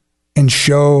corner and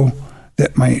show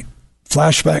that my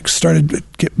flashbacks started to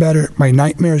get better. My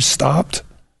nightmares stopped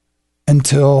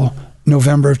until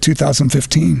November of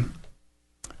 2015,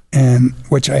 and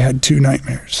which I had 2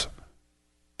 nightmares.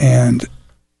 And,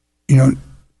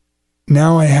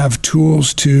 now I have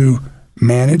tools to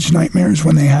manage nightmares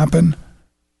when they happen,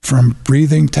 from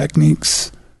breathing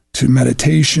techniques to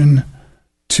meditation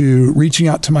to reaching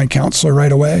out to my counselor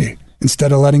right away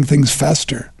instead of letting things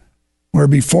fester. Where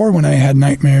before, when I had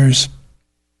nightmares,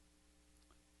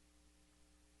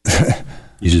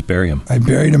 you just bury them. I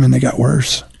buried them and they got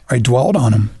worse. I dwelled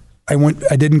on them.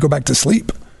 I didn't go back to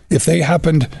sleep. If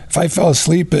I fell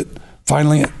asleep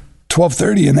finally at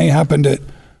 12:30 and they happened at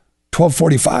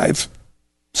 12:45,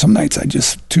 some nights I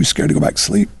just too scared to go back to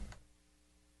sleep.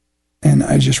 And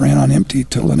I just ran on empty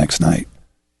till the next night.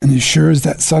 And as sure as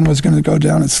that sun was going to go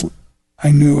down,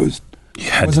 I knew it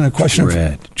wasn't a question of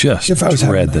if I was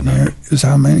having a nightmare. It was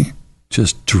how many.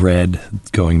 Just dread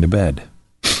going to bed.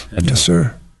 Yes,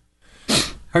 sir.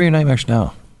 How are your nightmares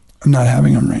now? I'm not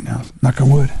having them right now. Knock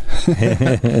on wood.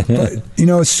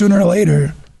 But, sooner or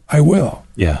later, I will.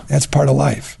 Yeah. That's part of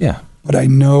life. Yeah. But I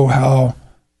know how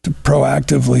to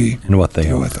proactively and what they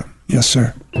deal are. with them. Yes,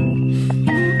 sir.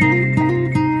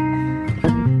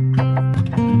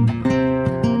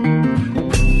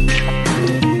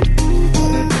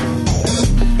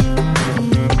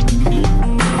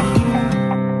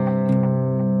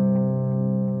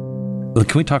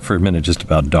 Can we talk for a minute just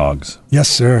about dogs? Yes,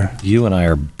 sir. You and I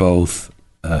are both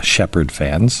shepherd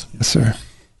fans. Yes, sir.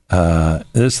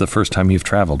 This is the first time you've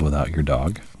traveled without your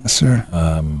dog. Yes, sir.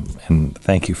 And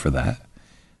thank you for that.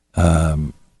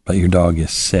 But your dog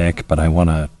is sick, but I want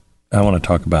to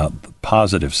talk about the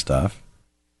positive stuff.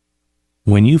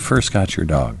 When you first got your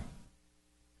dog,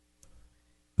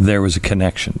 there was a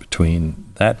connection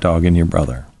between that dog and your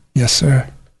brother. Yes, sir.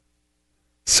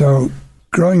 So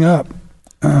growing up,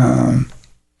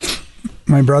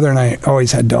 my brother and I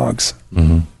always had dogs.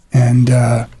 Mm-hmm. And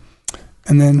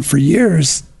then for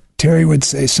years, Terry would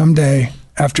say, someday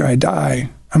after I die,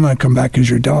 I'm going to come back as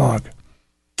your dog.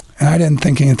 And I didn't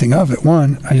think anything of it.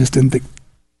 One, I just didn't think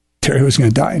Terry was going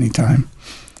to die anytime.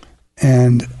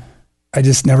 And I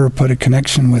just never put a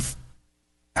connection with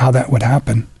how that would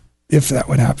happen, if that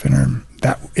would happen, or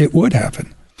that it would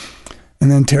happen.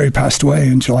 And then Terry passed away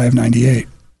in July of 98.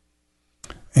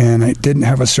 And I didn't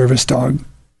have a service dog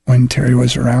when Terry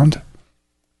was around.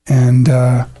 And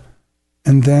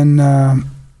then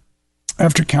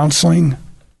after counseling,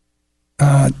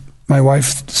 my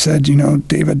wife said,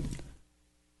 David,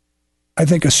 I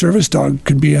think a service dog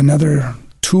could be another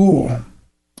tool,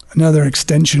 another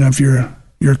extension of your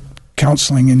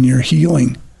counseling and your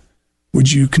healing.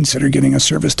 Would you consider getting a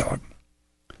service dog?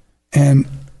 And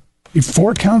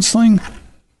before counseling,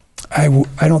 I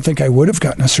don't think I would have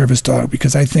gotten a service dog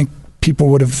because I think people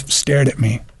would have stared at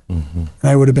me. Mm-hmm. And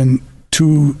I would have been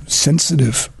too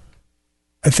sensitive.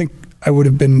 I think I would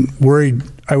have been worried.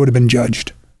 I would have been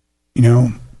judged,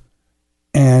 but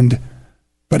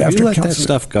after you let counseling, that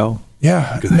stuff go.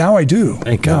 Yeah. Good. Now I do.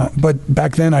 Thank God. But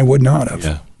back then I would not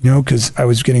have, because I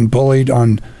was getting bullied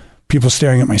on people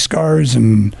staring at my scars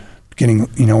and getting,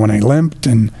 when I limped,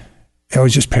 and I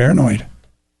was just paranoid.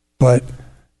 But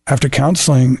after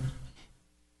counseling,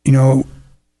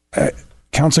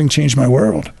 counseling changed my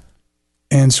world.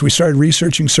 And so we started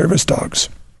researching service dogs.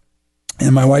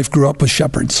 And my wife grew up with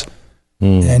shepherds.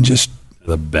 And just...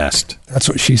 the best. That's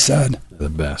what she said. The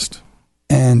best.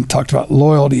 And talked about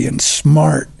loyalty and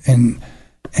smart. And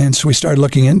so we started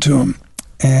looking into him.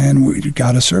 And we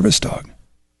got a service dog.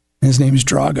 And his name is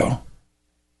Drago.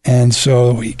 And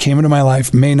so he came into my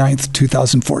life May 9th,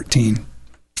 2014.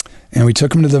 And we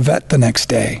took him to the vet the next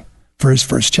day for his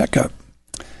first checkup.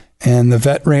 And the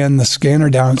vet ran the scanner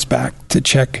down his back to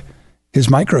check his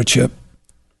microchip.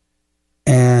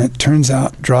 And it turns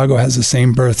out Drago has the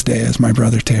same birthday as my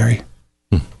brother Terry.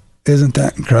 Isn't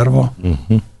that incredible?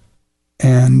 Mm-hmm.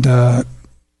 And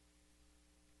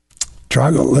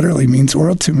Drago literally means the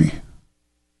world to me.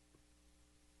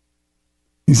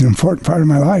 He's an important part of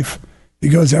my life. He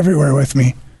goes everywhere with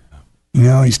me.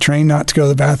 He's trained not to go to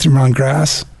the bathroom on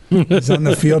grass. He's on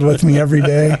the field with me every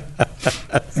day.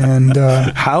 And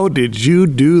how did you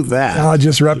do that?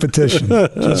 Just repetition.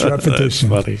 Just repetition.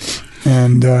 That's funny.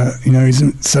 And,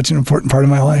 he's such an important part of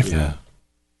my life. Yeah.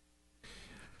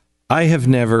 I have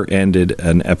never ended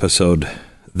an episode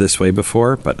this way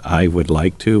before, but I would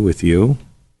like to with you.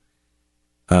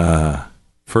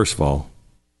 First of all,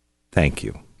 thank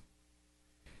you.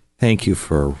 Thank you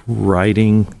for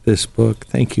writing this book.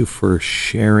 Thank you for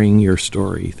sharing your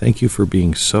story. Thank you for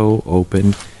being so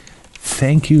open.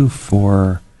 Thank you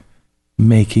for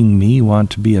making me want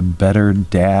to be a better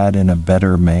dad and a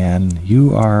better man.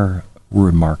 You are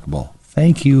remarkable.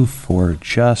 Thank you for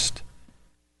just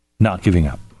not giving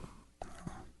up.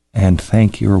 And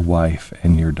thank your wife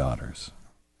and your daughters.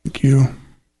 Thank you.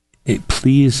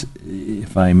 Please,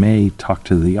 if I may talk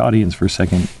to the audience for a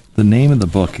second, the name of the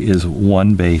book is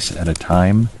One Base at a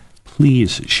Time.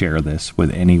 Please share this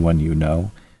with anyone you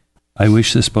know. I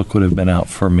wish this book would have been out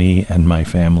for me and my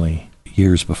family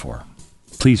years before.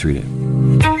 Please read it.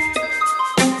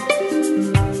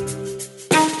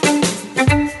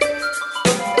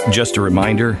 Just a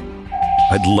reminder,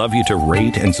 I'd love you to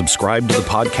rate and subscribe to the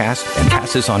podcast and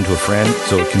pass this on to a friend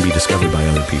so it can be discovered by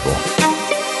other people.